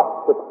are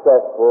not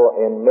successful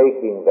in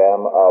making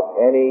them of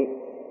any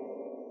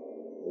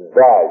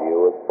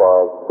value as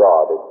far as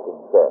God is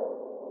concerned.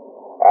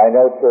 I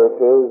know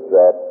churches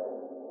that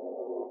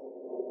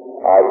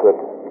I could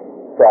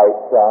cite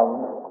some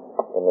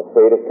in the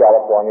state of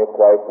California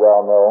quite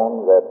well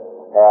known that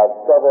have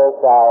several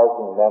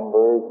thousand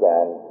members,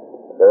 and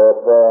their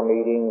prayer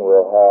meeting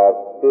will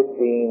have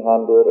 1,500,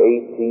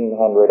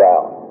 1,800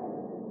 out.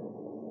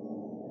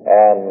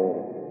 And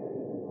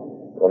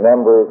the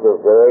members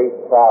are very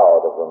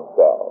proud of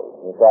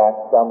themselves. In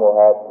fact, some will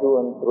have 2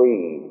 and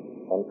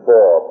 3 and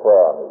 4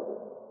 prayer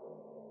meetings.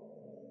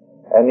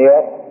 And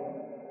yet,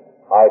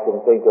 I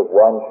can think of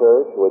one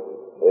church which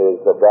is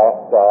of that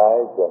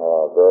size in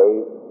a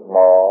very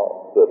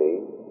small city.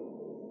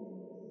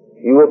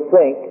 You would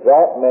think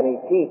that many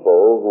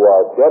people who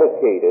are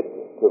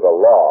dedicated to the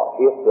law,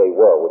 if they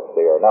were, which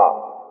they are not,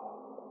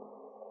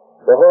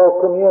 the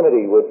whole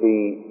community would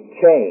be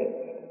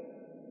changed.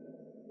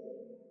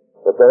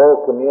 But the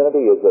whole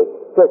community is as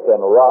sick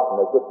and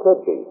rotten as it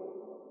could be.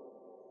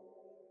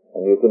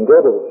 And you can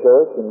go to the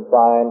church and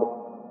find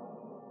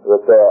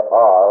that there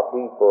are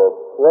people of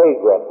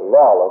flagrant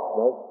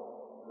lawlessness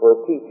who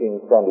are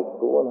teaching Sunday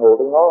school and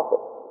holding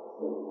office.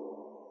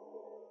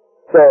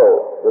 So,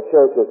 the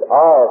churches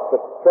are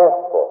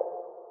successful,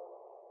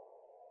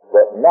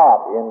 but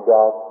not in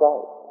God's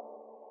sight.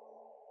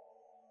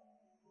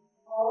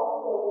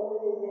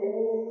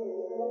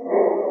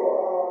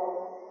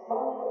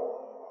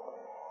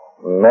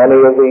 Many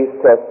of these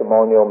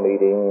testimonial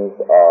meetings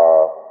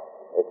are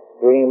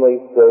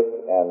extremely sick,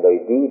 and they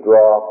do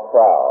draw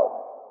crowds,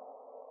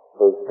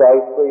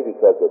 precisely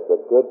because it's a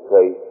good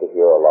place to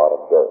hear a lot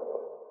of dirt.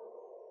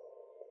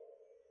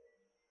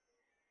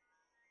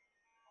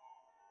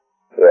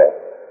 Yes.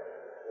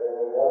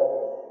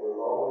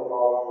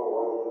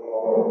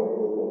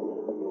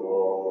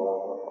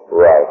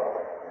 Right.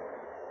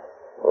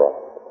 Right.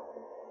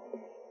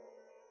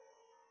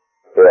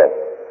 Yes.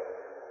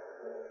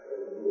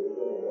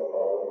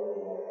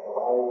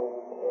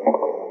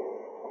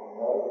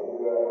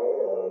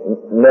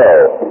 No.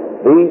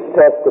 These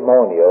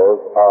testimonials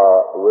are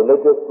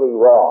religiously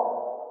wrong.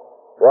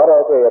 What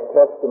are they a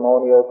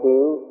testimonial to?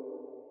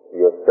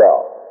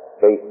 Yourself,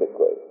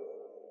 basically.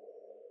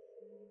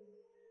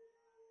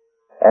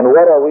 And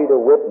what are we to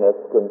witness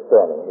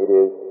concerning? It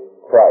is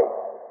Christ.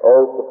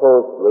 Oh,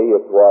 supposedly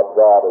it's what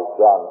God has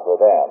done for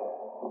them.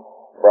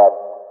 But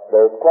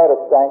there's quite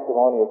a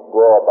sanctimonious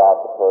glow about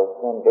the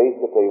person, and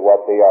basically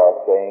what they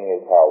are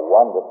saying is how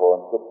wonderful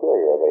and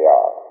superior they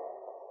are.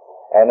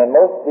 And in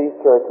most of these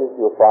churches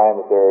you'll find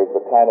that there is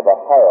a kind of a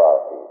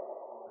hierarchy.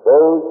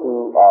 Those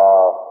who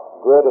are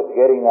good at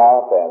getting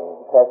up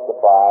and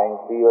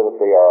testifying feel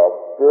that they are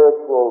a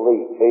spiritual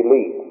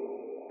elite,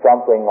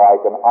 something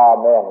like an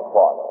amen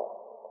corner.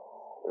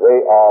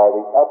 They are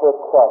the upper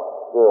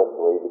crust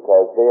spiritually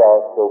because they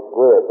are so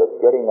good at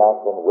getting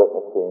up and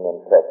witnessing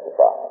and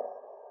testifying.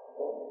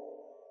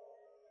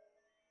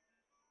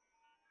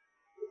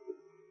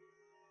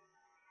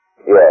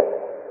 Yes.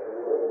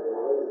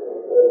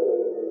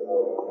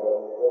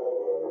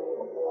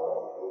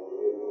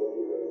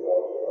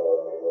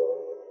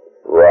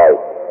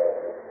 Right.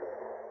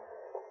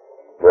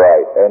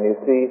 Right. And you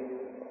see,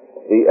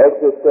 the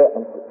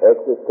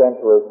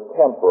existentialist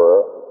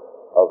temper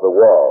of the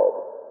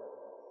world,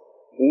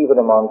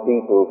 even among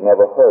people who've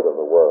never heard of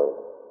the word,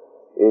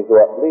 is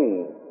what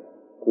leads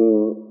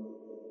to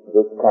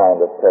this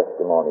kind of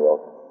testimonial,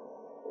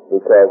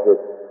 because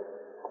it's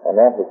an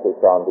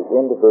emphasis on the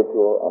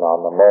individual and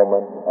on the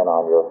moment and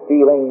on your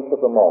feelings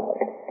of the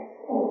moment.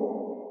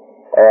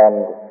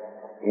 And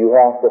you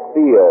have to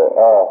feel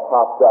all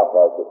hopped up,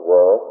 as it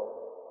were,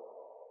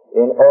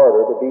 in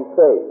order to be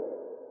saved.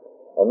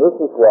 And this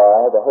is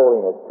why the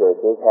holiness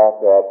churches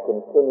have to have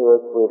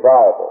continuous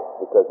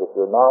revival, because if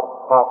you're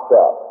not hopped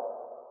up,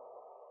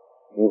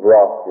 you've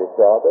lost your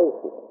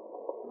salvation.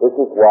 This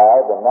is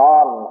why the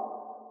non-Christian,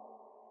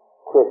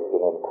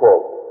 in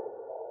quotes,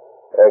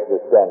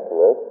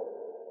 existentialist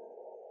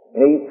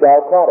needs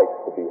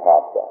narcotics to be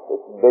hopped up.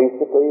 It's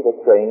basically the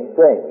same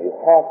thing. You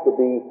have to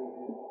be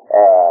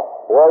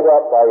worried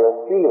up by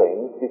your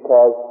feelings,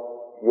 because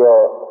your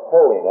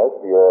holiness,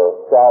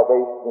 your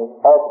salvation is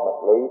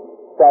ultimately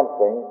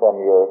something from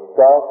your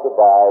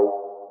self-devised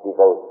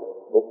devotion.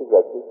 This is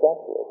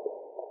existentialism.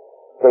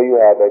 So you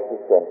have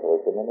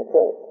existentialism in the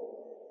church.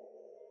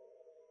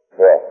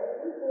 Yes.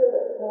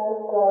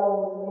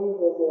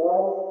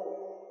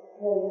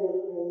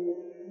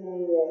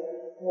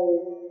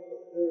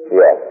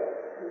 Yes.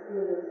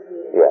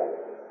 Yes.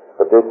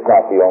 But this is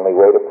not the only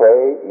way to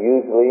pray.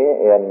 Usually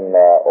in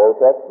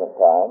Old Testament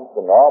times,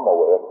 the normal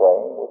way of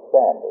praying was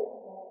standing.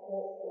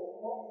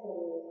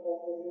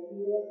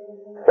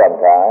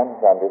 Sometimes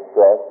under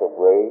stress of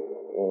great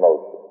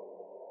emotion.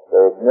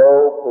 There is no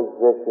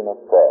position of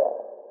prayer,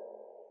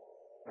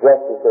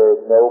 just as there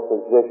is no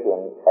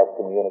position of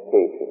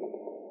communication.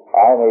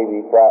 I may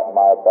be flat in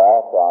my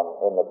back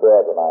in the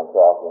bed when I'm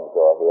talking to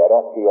Dorothy. I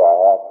don't feel I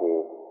have to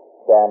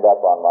stand up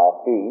on my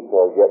feet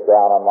or get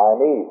down on my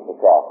knees to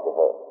talk to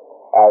her.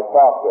 I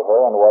talk to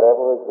her in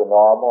whatever is the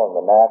normal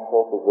and the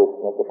natural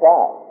position at the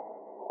time.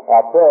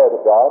 Now, prayer to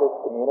God is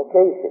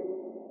communication.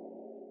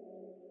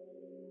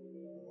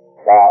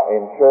 Now,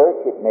 in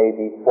church it may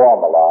be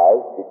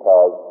formalized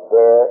because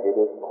there it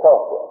is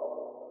corporate.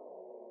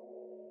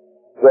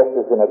 Just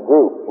as in a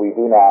group we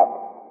do not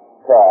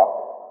talk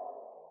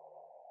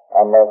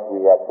unless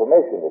we have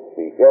permission to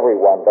speak.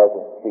 Everyone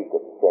doesn't speak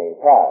at the same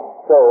time.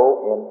 So,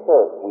 in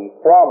church we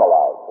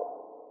formalize it.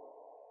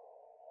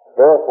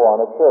 Therefore,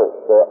 in a church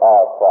there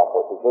are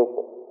proper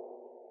positions.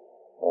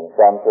 In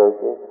some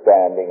churches,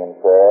 standing in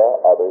prayer,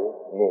 others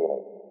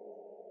kneeling.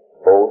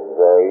 Both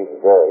very,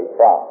 very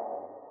fine.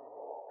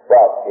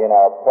 But in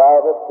our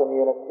private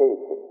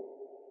communication,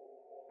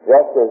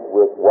 just as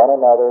with one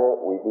another,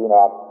 we do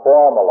not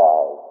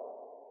formalize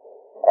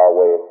our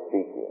way of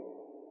speaking.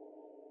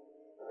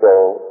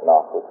 So,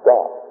 not with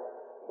God.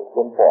 It's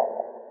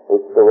informal.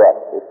 It's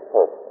direct. It's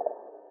personal.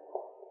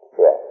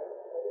 Yes.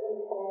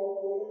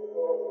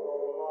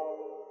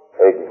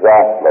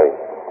 Exactly.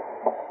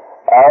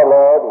 Our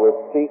Lord was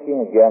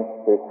speaking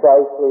against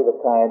precisely the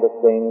kind of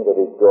thing that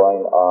is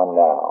going on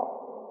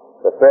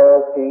now. The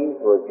Pharisees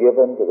were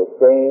given to the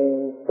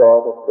same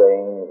sort of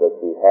thing that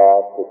we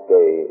have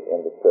today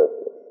in the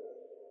churches.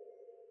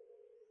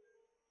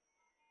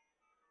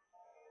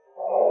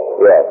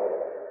 Yes.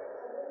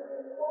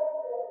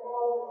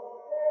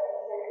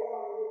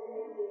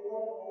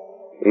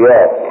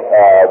 Yes,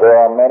 there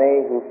are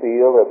many who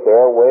feel that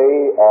their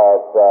way of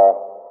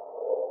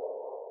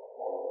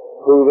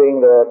proving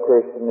they're a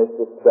Christian is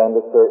to spend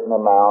a certain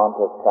amount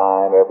of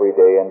time every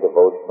day in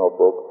devotional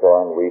books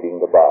or in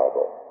reading the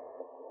Bible.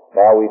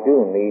 Now, we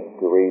do need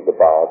to read the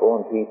Bible,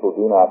 and people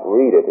do not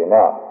read it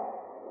enough.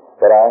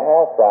 But I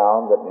have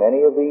found that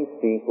many of these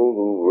people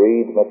who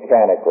read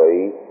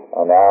mechanically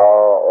an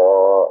hour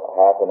or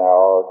half an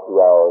hour or 2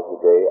 hours a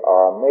day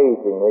are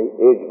amazingly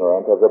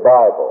ignorant of the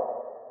Bible.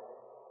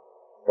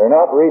 They're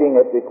not reading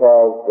it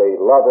because they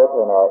love it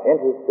and are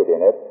interested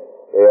in it.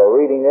 They are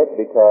reading it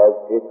because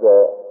it's a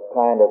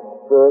kind of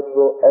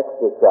spiritual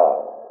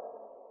exercise.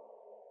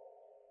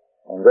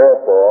 And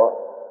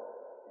therefore,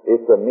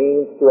 it's a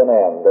means to an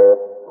end. They're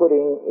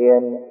putting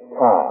in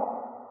time.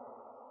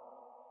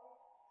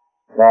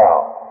 Now,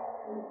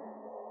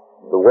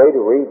 the way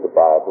to read the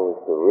Bible is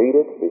to read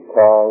it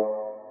because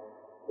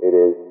it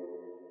is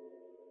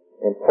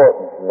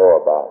important to know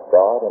about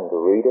God and to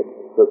read it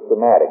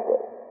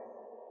systematically.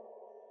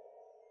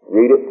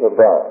 Read it to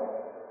learn.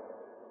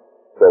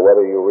 So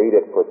whether you read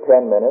it for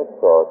 10 minutes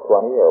or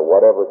 20 or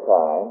whatever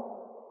time,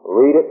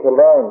 read it to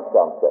learn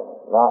something,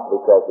 not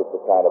because it's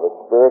a kind of a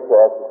spiritual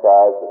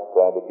exercise that's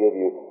going to give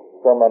you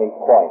so many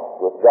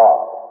points with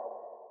God.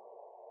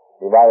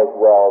 You might as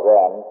well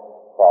then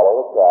follow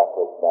the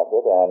Catholic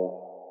method and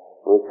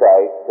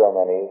recite so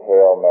many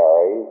Hail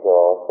Marys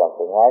or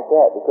something like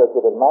that, because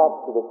it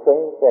amounts to the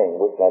same thing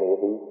with many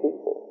of these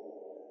people.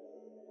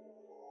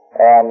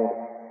 And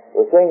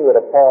the thing that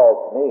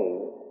appalls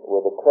me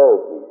with the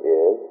clergy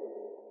is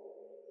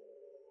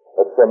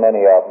that so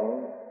many of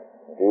them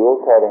do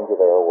according to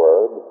their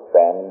word,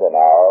 spend an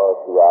hour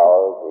or 2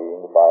 hours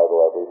reading the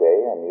Bible every day,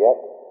 and yet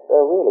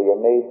they're really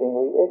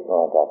amazingly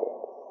ignorant of it.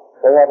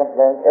 They haven't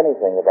learned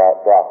anything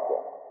about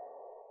doctrine.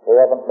 They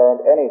haven't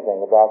learned anything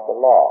about the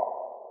law.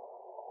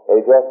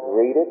 They just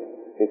read it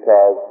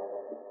because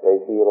they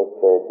feel it's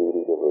their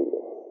duty to read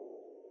it.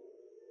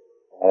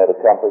 And it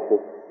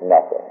accomplishes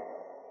nothing.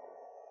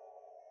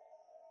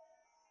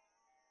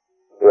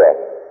 Yes.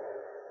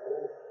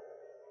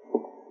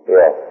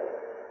 Yes.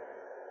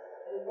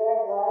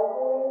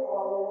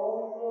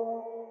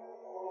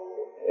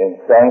 In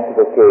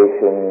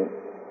sanctification,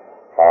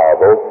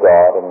 both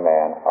God and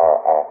man are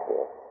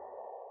active.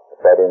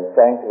 But in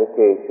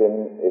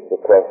sanctification, it's a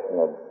question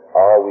of,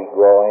 are we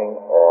growing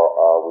or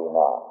are we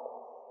not?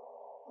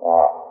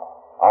 Now,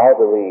 I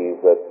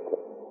believe that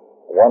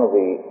one of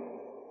the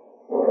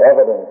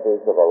evidences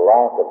of a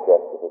lack of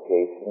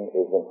justification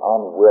is an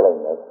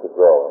unwillingness to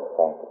grow in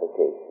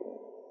sanctification.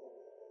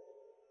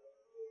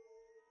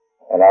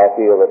 And I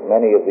feel that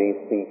many of these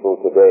people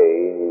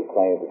today who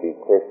claim to be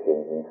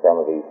Christians in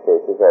some of these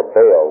churches are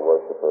Baal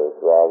worshipers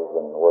rather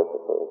than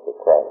worshipers of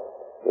Christ.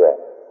 Yes.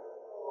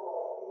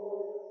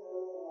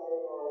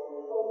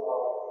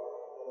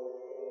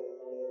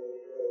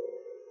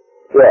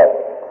 Yes,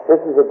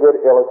 this is a good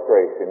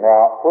illustration.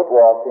 Now, foot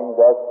washing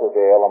does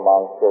prevail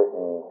among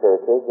certain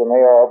churches, and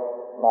I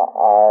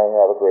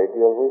have a great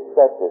deal of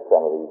respect for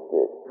some of these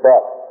groups.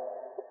 But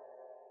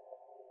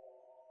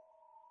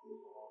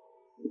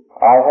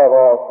I have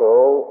also,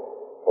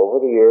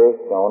 over the years,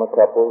 known a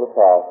couple of the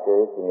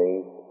pastors in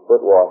these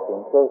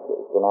foot-washing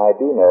churches, and I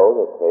do know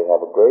that they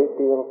have a great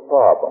deal of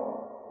problem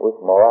with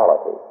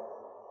morality.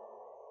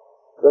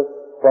 Just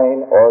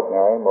plain,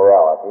 ordinary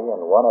morality,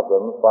 and one of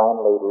them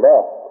finally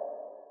left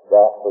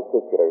that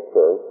particular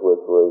church,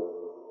 which was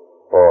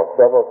for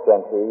several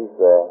centuries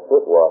a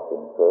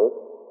foot-washing church,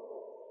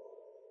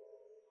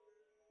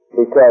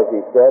 because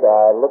he said,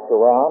 I looked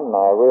around and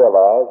I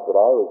realized that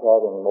I was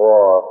having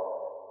more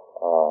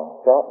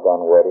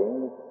shotgun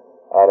weddings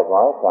out of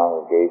my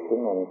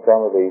congregation and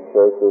some of these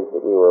churches that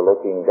we were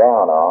looking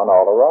down on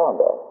all around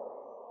us.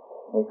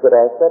 He said,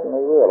 I suddenly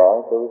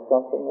realized there was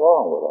something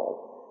wrong with us.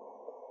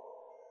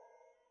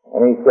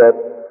 And he said,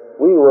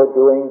 we were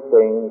doing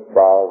things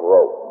by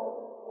rote.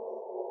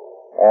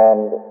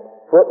 And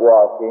foot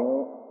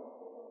washing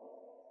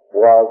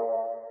was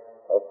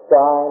a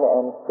sign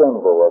and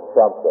symbol of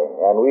something,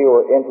 and we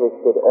were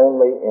interested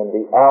only in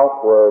the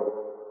outward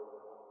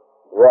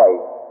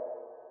rite,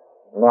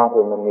 not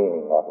in the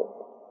meaning of it.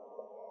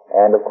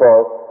 And of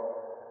course,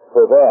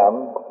 for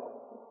them,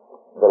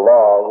 the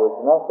law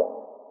was nothing.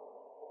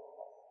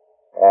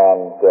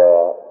 And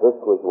this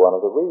was one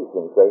of the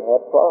reasons they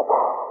had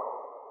problems.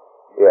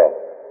 Yes.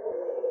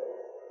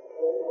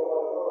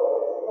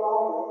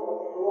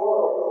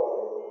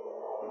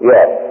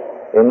 Yes.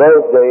 In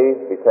those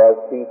days, because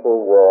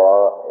people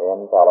wore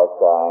in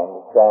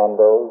Palestine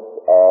sandals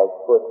as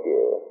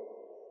footgear,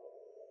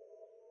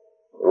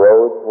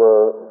 roads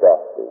were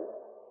dusty.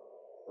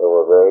 There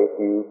were very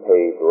few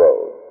paved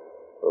roads.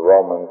 The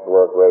Romans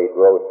were great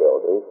road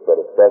builders, but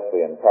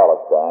especially in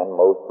Palestine,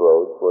 most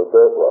roads were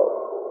dirt roads.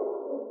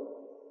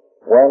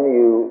 When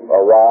you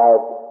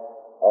arrived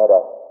at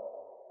a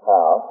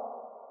house,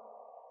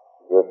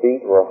 your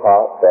feet were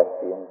hot,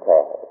 dusty, and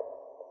tired.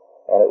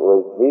 And it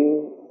was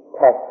the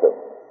custom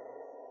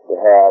to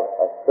have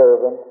a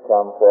servant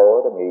come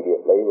forward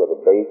immediately with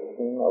a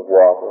basin of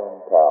water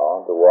and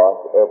towel to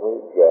wash every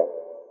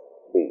guest's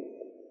feet.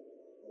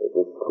 It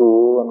was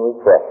cool and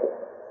refreshing.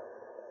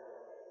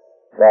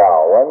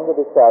 Now, when the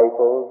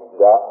disciples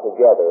got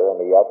together in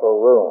the upper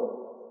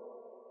room,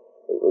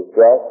 it was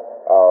just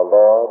our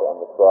Lord and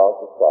the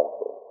 12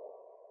 disciples.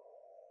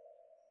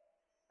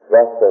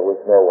 Thus, there was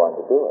no one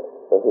to do it.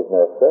 There was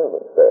no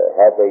servant there.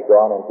 Had they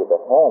gone into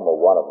the home of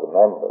one of the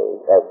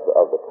members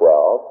of the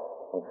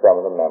 12, and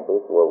some of the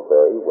members were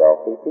very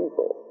wealthy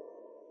people.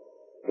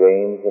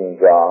 James and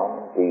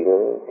John,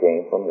 Peter,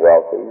 came from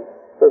wealthy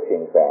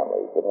fishing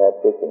families that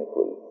had fishing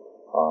fleets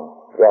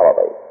on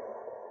Galilee.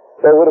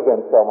 There would have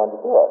been someone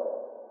to do it.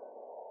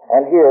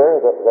 And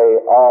here they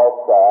all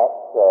sat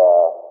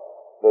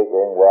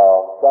figuring,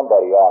 well,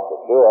 somebody ought to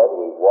do it.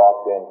 We've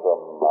walked in from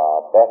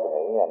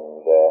Bethany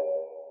and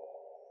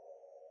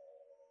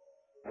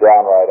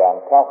downright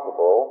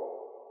uncomfortable,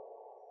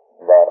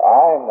 but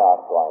I'm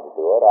not going to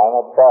do it. I'm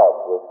above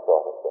this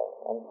sort of thing.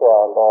 And so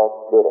our Lord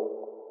did it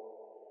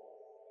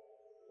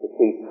to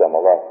teach them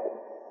a lesson.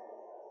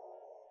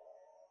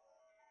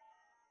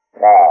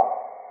 Now,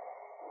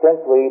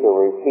 simply to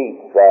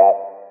repeat that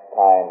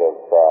kind of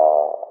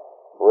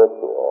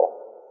ritual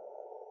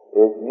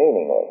is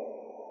meaningless.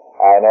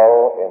 I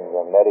know in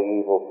the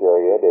medieval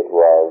period it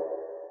was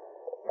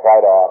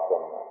quite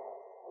often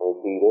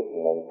repeated,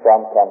 and in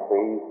some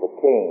countries the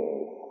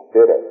kings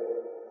did it.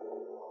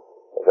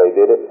 They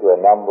did it to a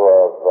number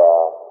of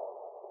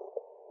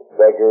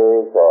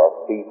beggars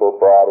or people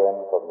brought in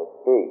from the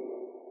street.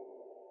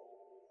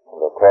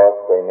 And of course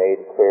they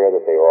made clear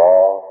that they were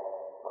all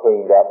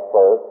cleaned up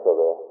first so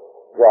the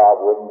job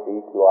wouldn't be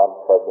too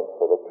unpleasant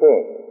for the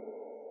king.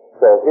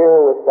 So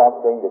here was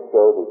something to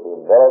show the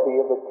humility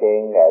of the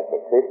king as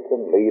the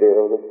Christian leader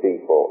of the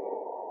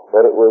people.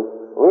 But it was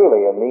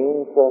really a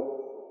means of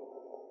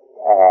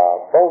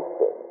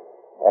boasting,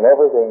 and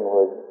everything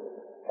was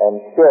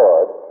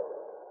ensured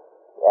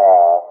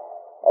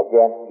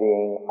against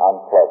being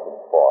unpleasant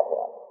for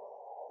him,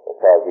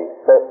 because he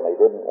certainly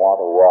didn't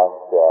want to wash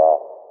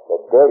the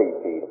dirty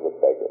feet of the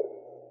beggars.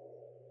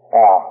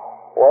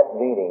 Now, what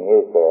meaning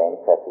is there in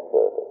such a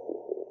service, you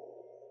see?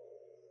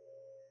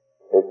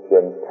 It's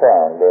been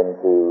turned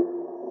into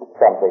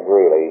something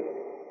really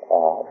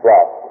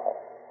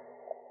blasphemous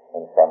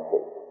in some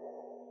cases.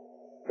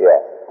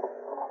 Yes.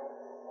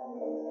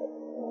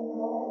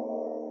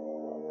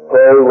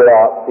 Pray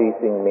without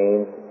ceasing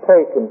means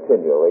pray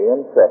continually,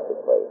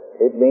 incessantly.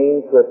 It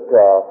means that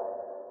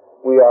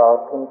we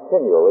are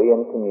continually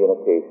in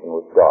communication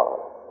with God.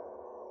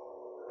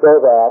 So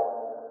that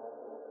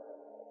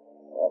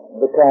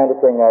the kind of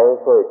thing I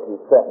referred to,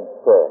 sentence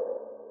prayer.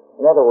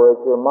 In other words,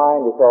 your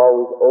mind is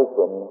always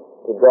open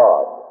to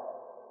God.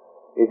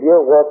 If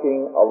you're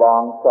working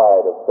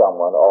alongside of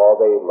someone all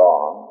day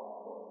long,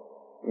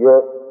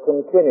 you're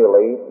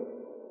continually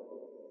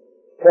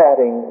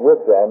chatting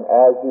with them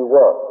as you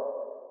work.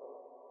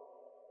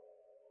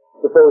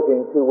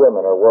 Supposing two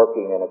women are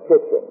working in a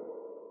kitchen,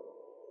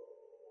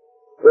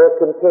 they're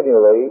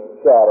continually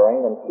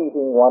chattering and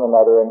keeping one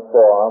another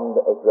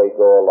informed as they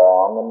go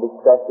along and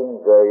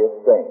discussing various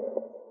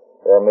things.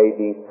 There may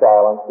be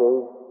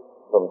silences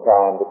from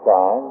time to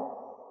time,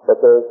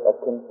 but there's a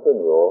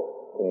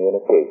continual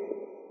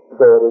communication.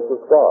 So it is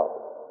with God.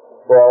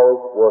 We're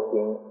always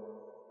working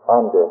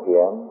under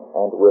Him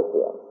and with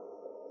Him.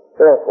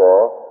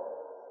 Therefore,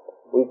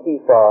 we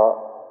keep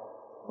our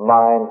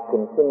mind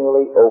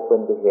continually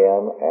open to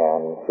Him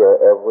and share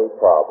every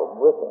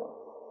problem with Him.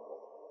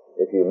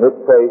 If you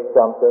misplace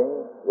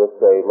something, just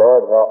say,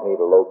 Lord, help me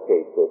to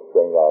locate this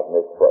thing I've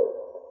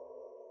misplaced.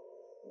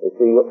 You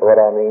see what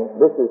I mean?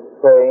 This is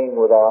praying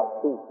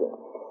without ceasing.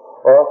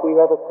 Or if we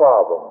have a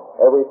problem,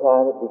 every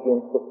time it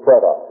begins to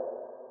fret us,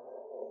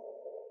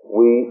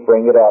 we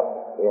bring it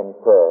up in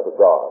prayer to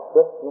God.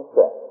 Just in a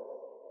sense.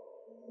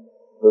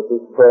 This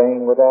is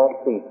praying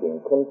without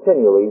ceasing,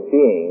 continually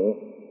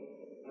being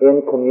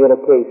in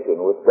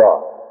communication with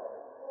God.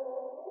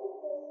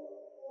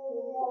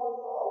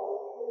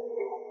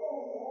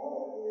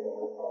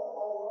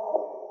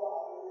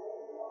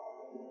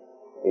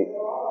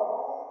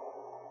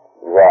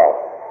 Right.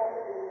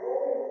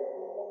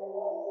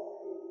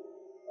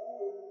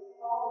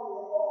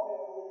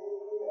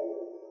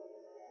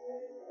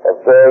 A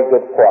very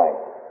good point.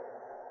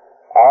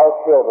 Our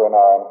children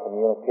are in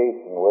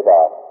communication with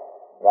us,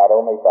 not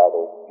only by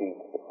their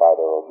speech, but by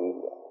their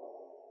obedience.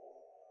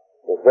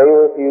 If they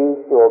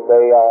refuse to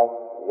obey us,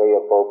 they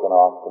have broken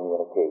off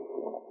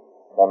communication,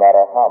 no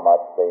matter how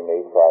much they may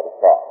try to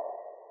talk.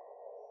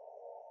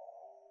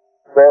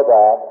 So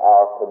that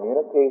our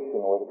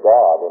communication with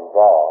God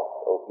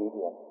involves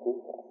obedience to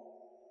Him.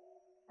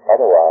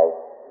 Otherwise,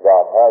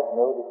 God has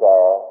no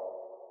desire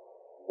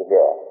to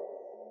hear us.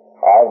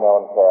 I've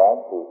known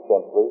parents who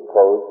simply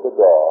closed the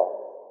door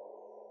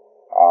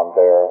on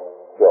their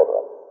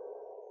children.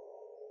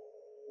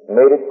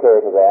 Made it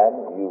clear to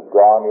them, you've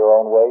gone your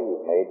own way,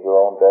 you've made your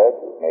own bed,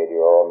 you've made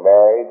your own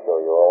marriage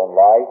or your own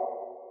life.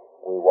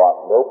 We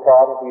want no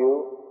part of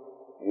you.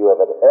 You have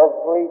at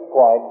every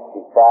point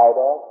defied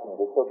us and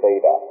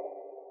disobeyed us.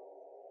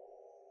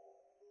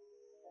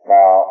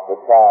 Now, the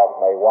child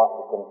may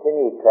want to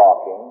continue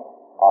talking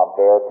on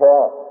their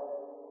terms,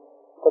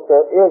 but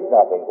there is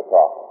nothing to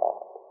talk about.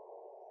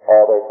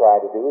 All they're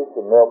trying to do is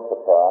to milk the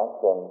parents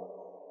and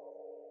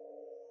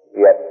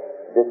yet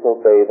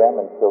disobey them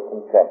and show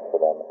contempt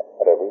for them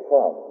at every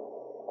turn.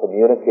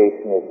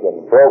 Communication has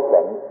been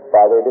broken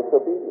by their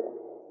disobedience.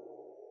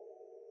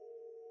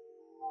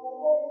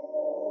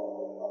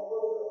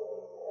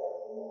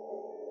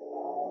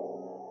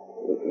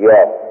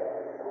 Yes,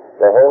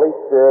 the Holy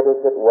Spirit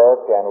is at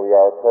work, and we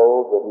are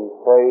told that He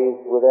prays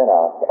within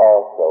us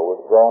also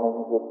with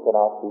groanings which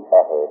cannot be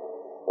uttered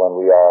when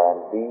we are in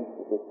deep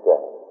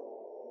distress.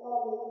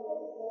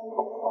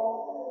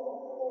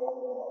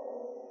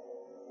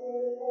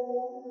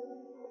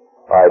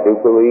 I do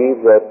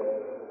believe that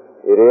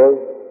it is,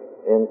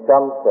 in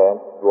some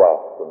sense,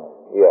 blasphemy.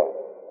 Yes.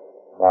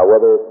 Now,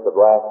 whether it's the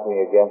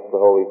blasphemy against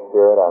the Holy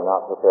Spirit, I'm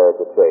not prepared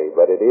to say,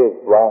 but it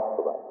is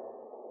blasphemy.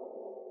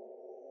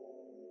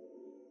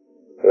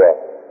 Yes.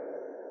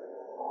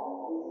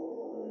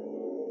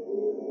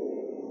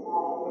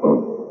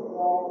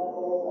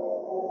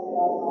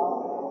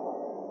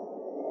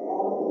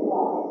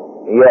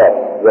 Yes,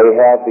 they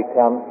have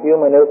become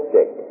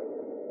humanistic.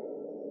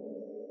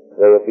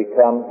 They have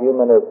become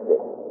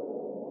humanistic.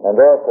 And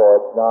therefore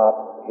it's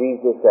not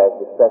Jesus as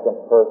the second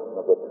person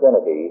of the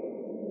Trinity,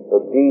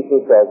 but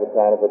Jesus as a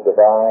kind of a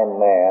divine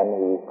man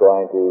who's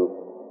going to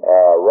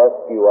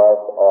rescue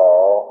us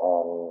all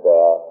and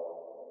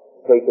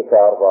take us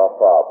out of our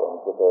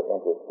problems that they're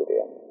interested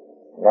in.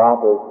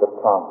 Not as the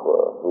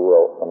conqueror who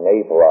will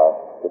enable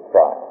us to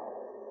triumph.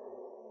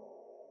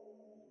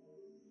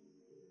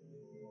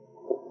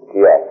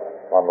 Yes,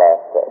 one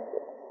last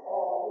question.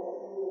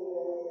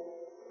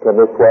 Can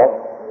this what?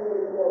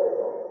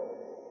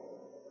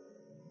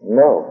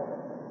 No.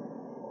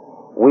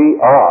 We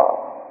are,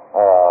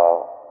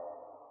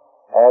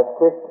 as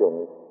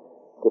Christians,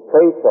 to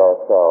place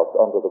ourselves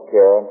under the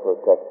care and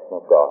protection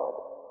of God.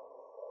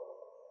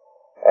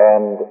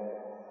 And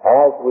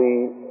as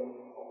we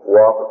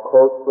walk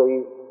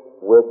closely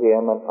with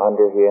Him and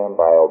under Him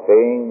by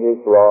obeying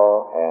His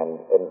law and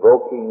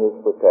invoking His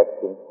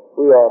protection,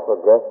 we are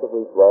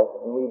progressively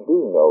blessed, and we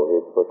do know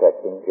His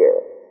protecting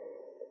care.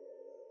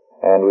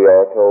 And we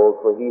are told,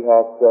 for He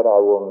hath said,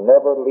 I will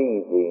never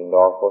leave thee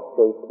nor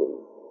forsake thee,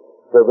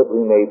 so that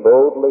we may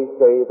boldly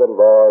say, the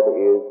Lord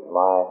is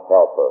my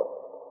helper.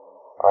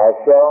 I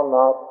shall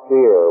not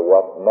fear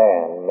what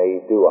man may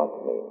do unto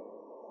me.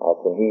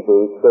 That's in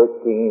Hebrews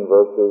 13,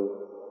 verses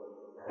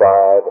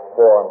 4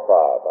 and 5,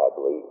 I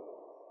believe.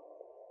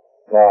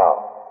 Now,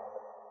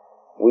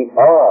 we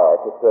are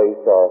to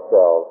place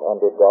ourselves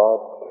under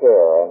God's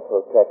care and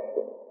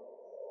protection.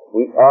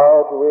 We are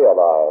to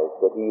realize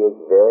that He is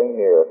very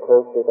near,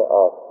 closer to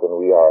us than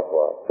we are to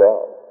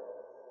ourselves.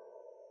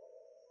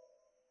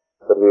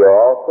 But we are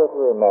also to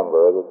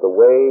remember that the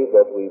way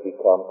that we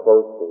become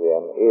close to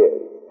Him is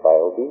by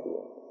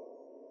obedience.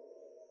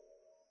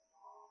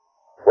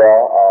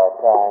 Well, our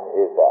time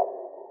is up.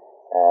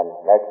 And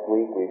next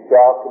week we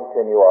shall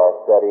continue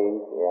our studies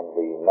in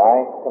the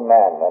 9th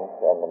commandment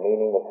and the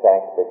meaning of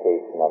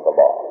sanctification of the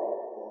law.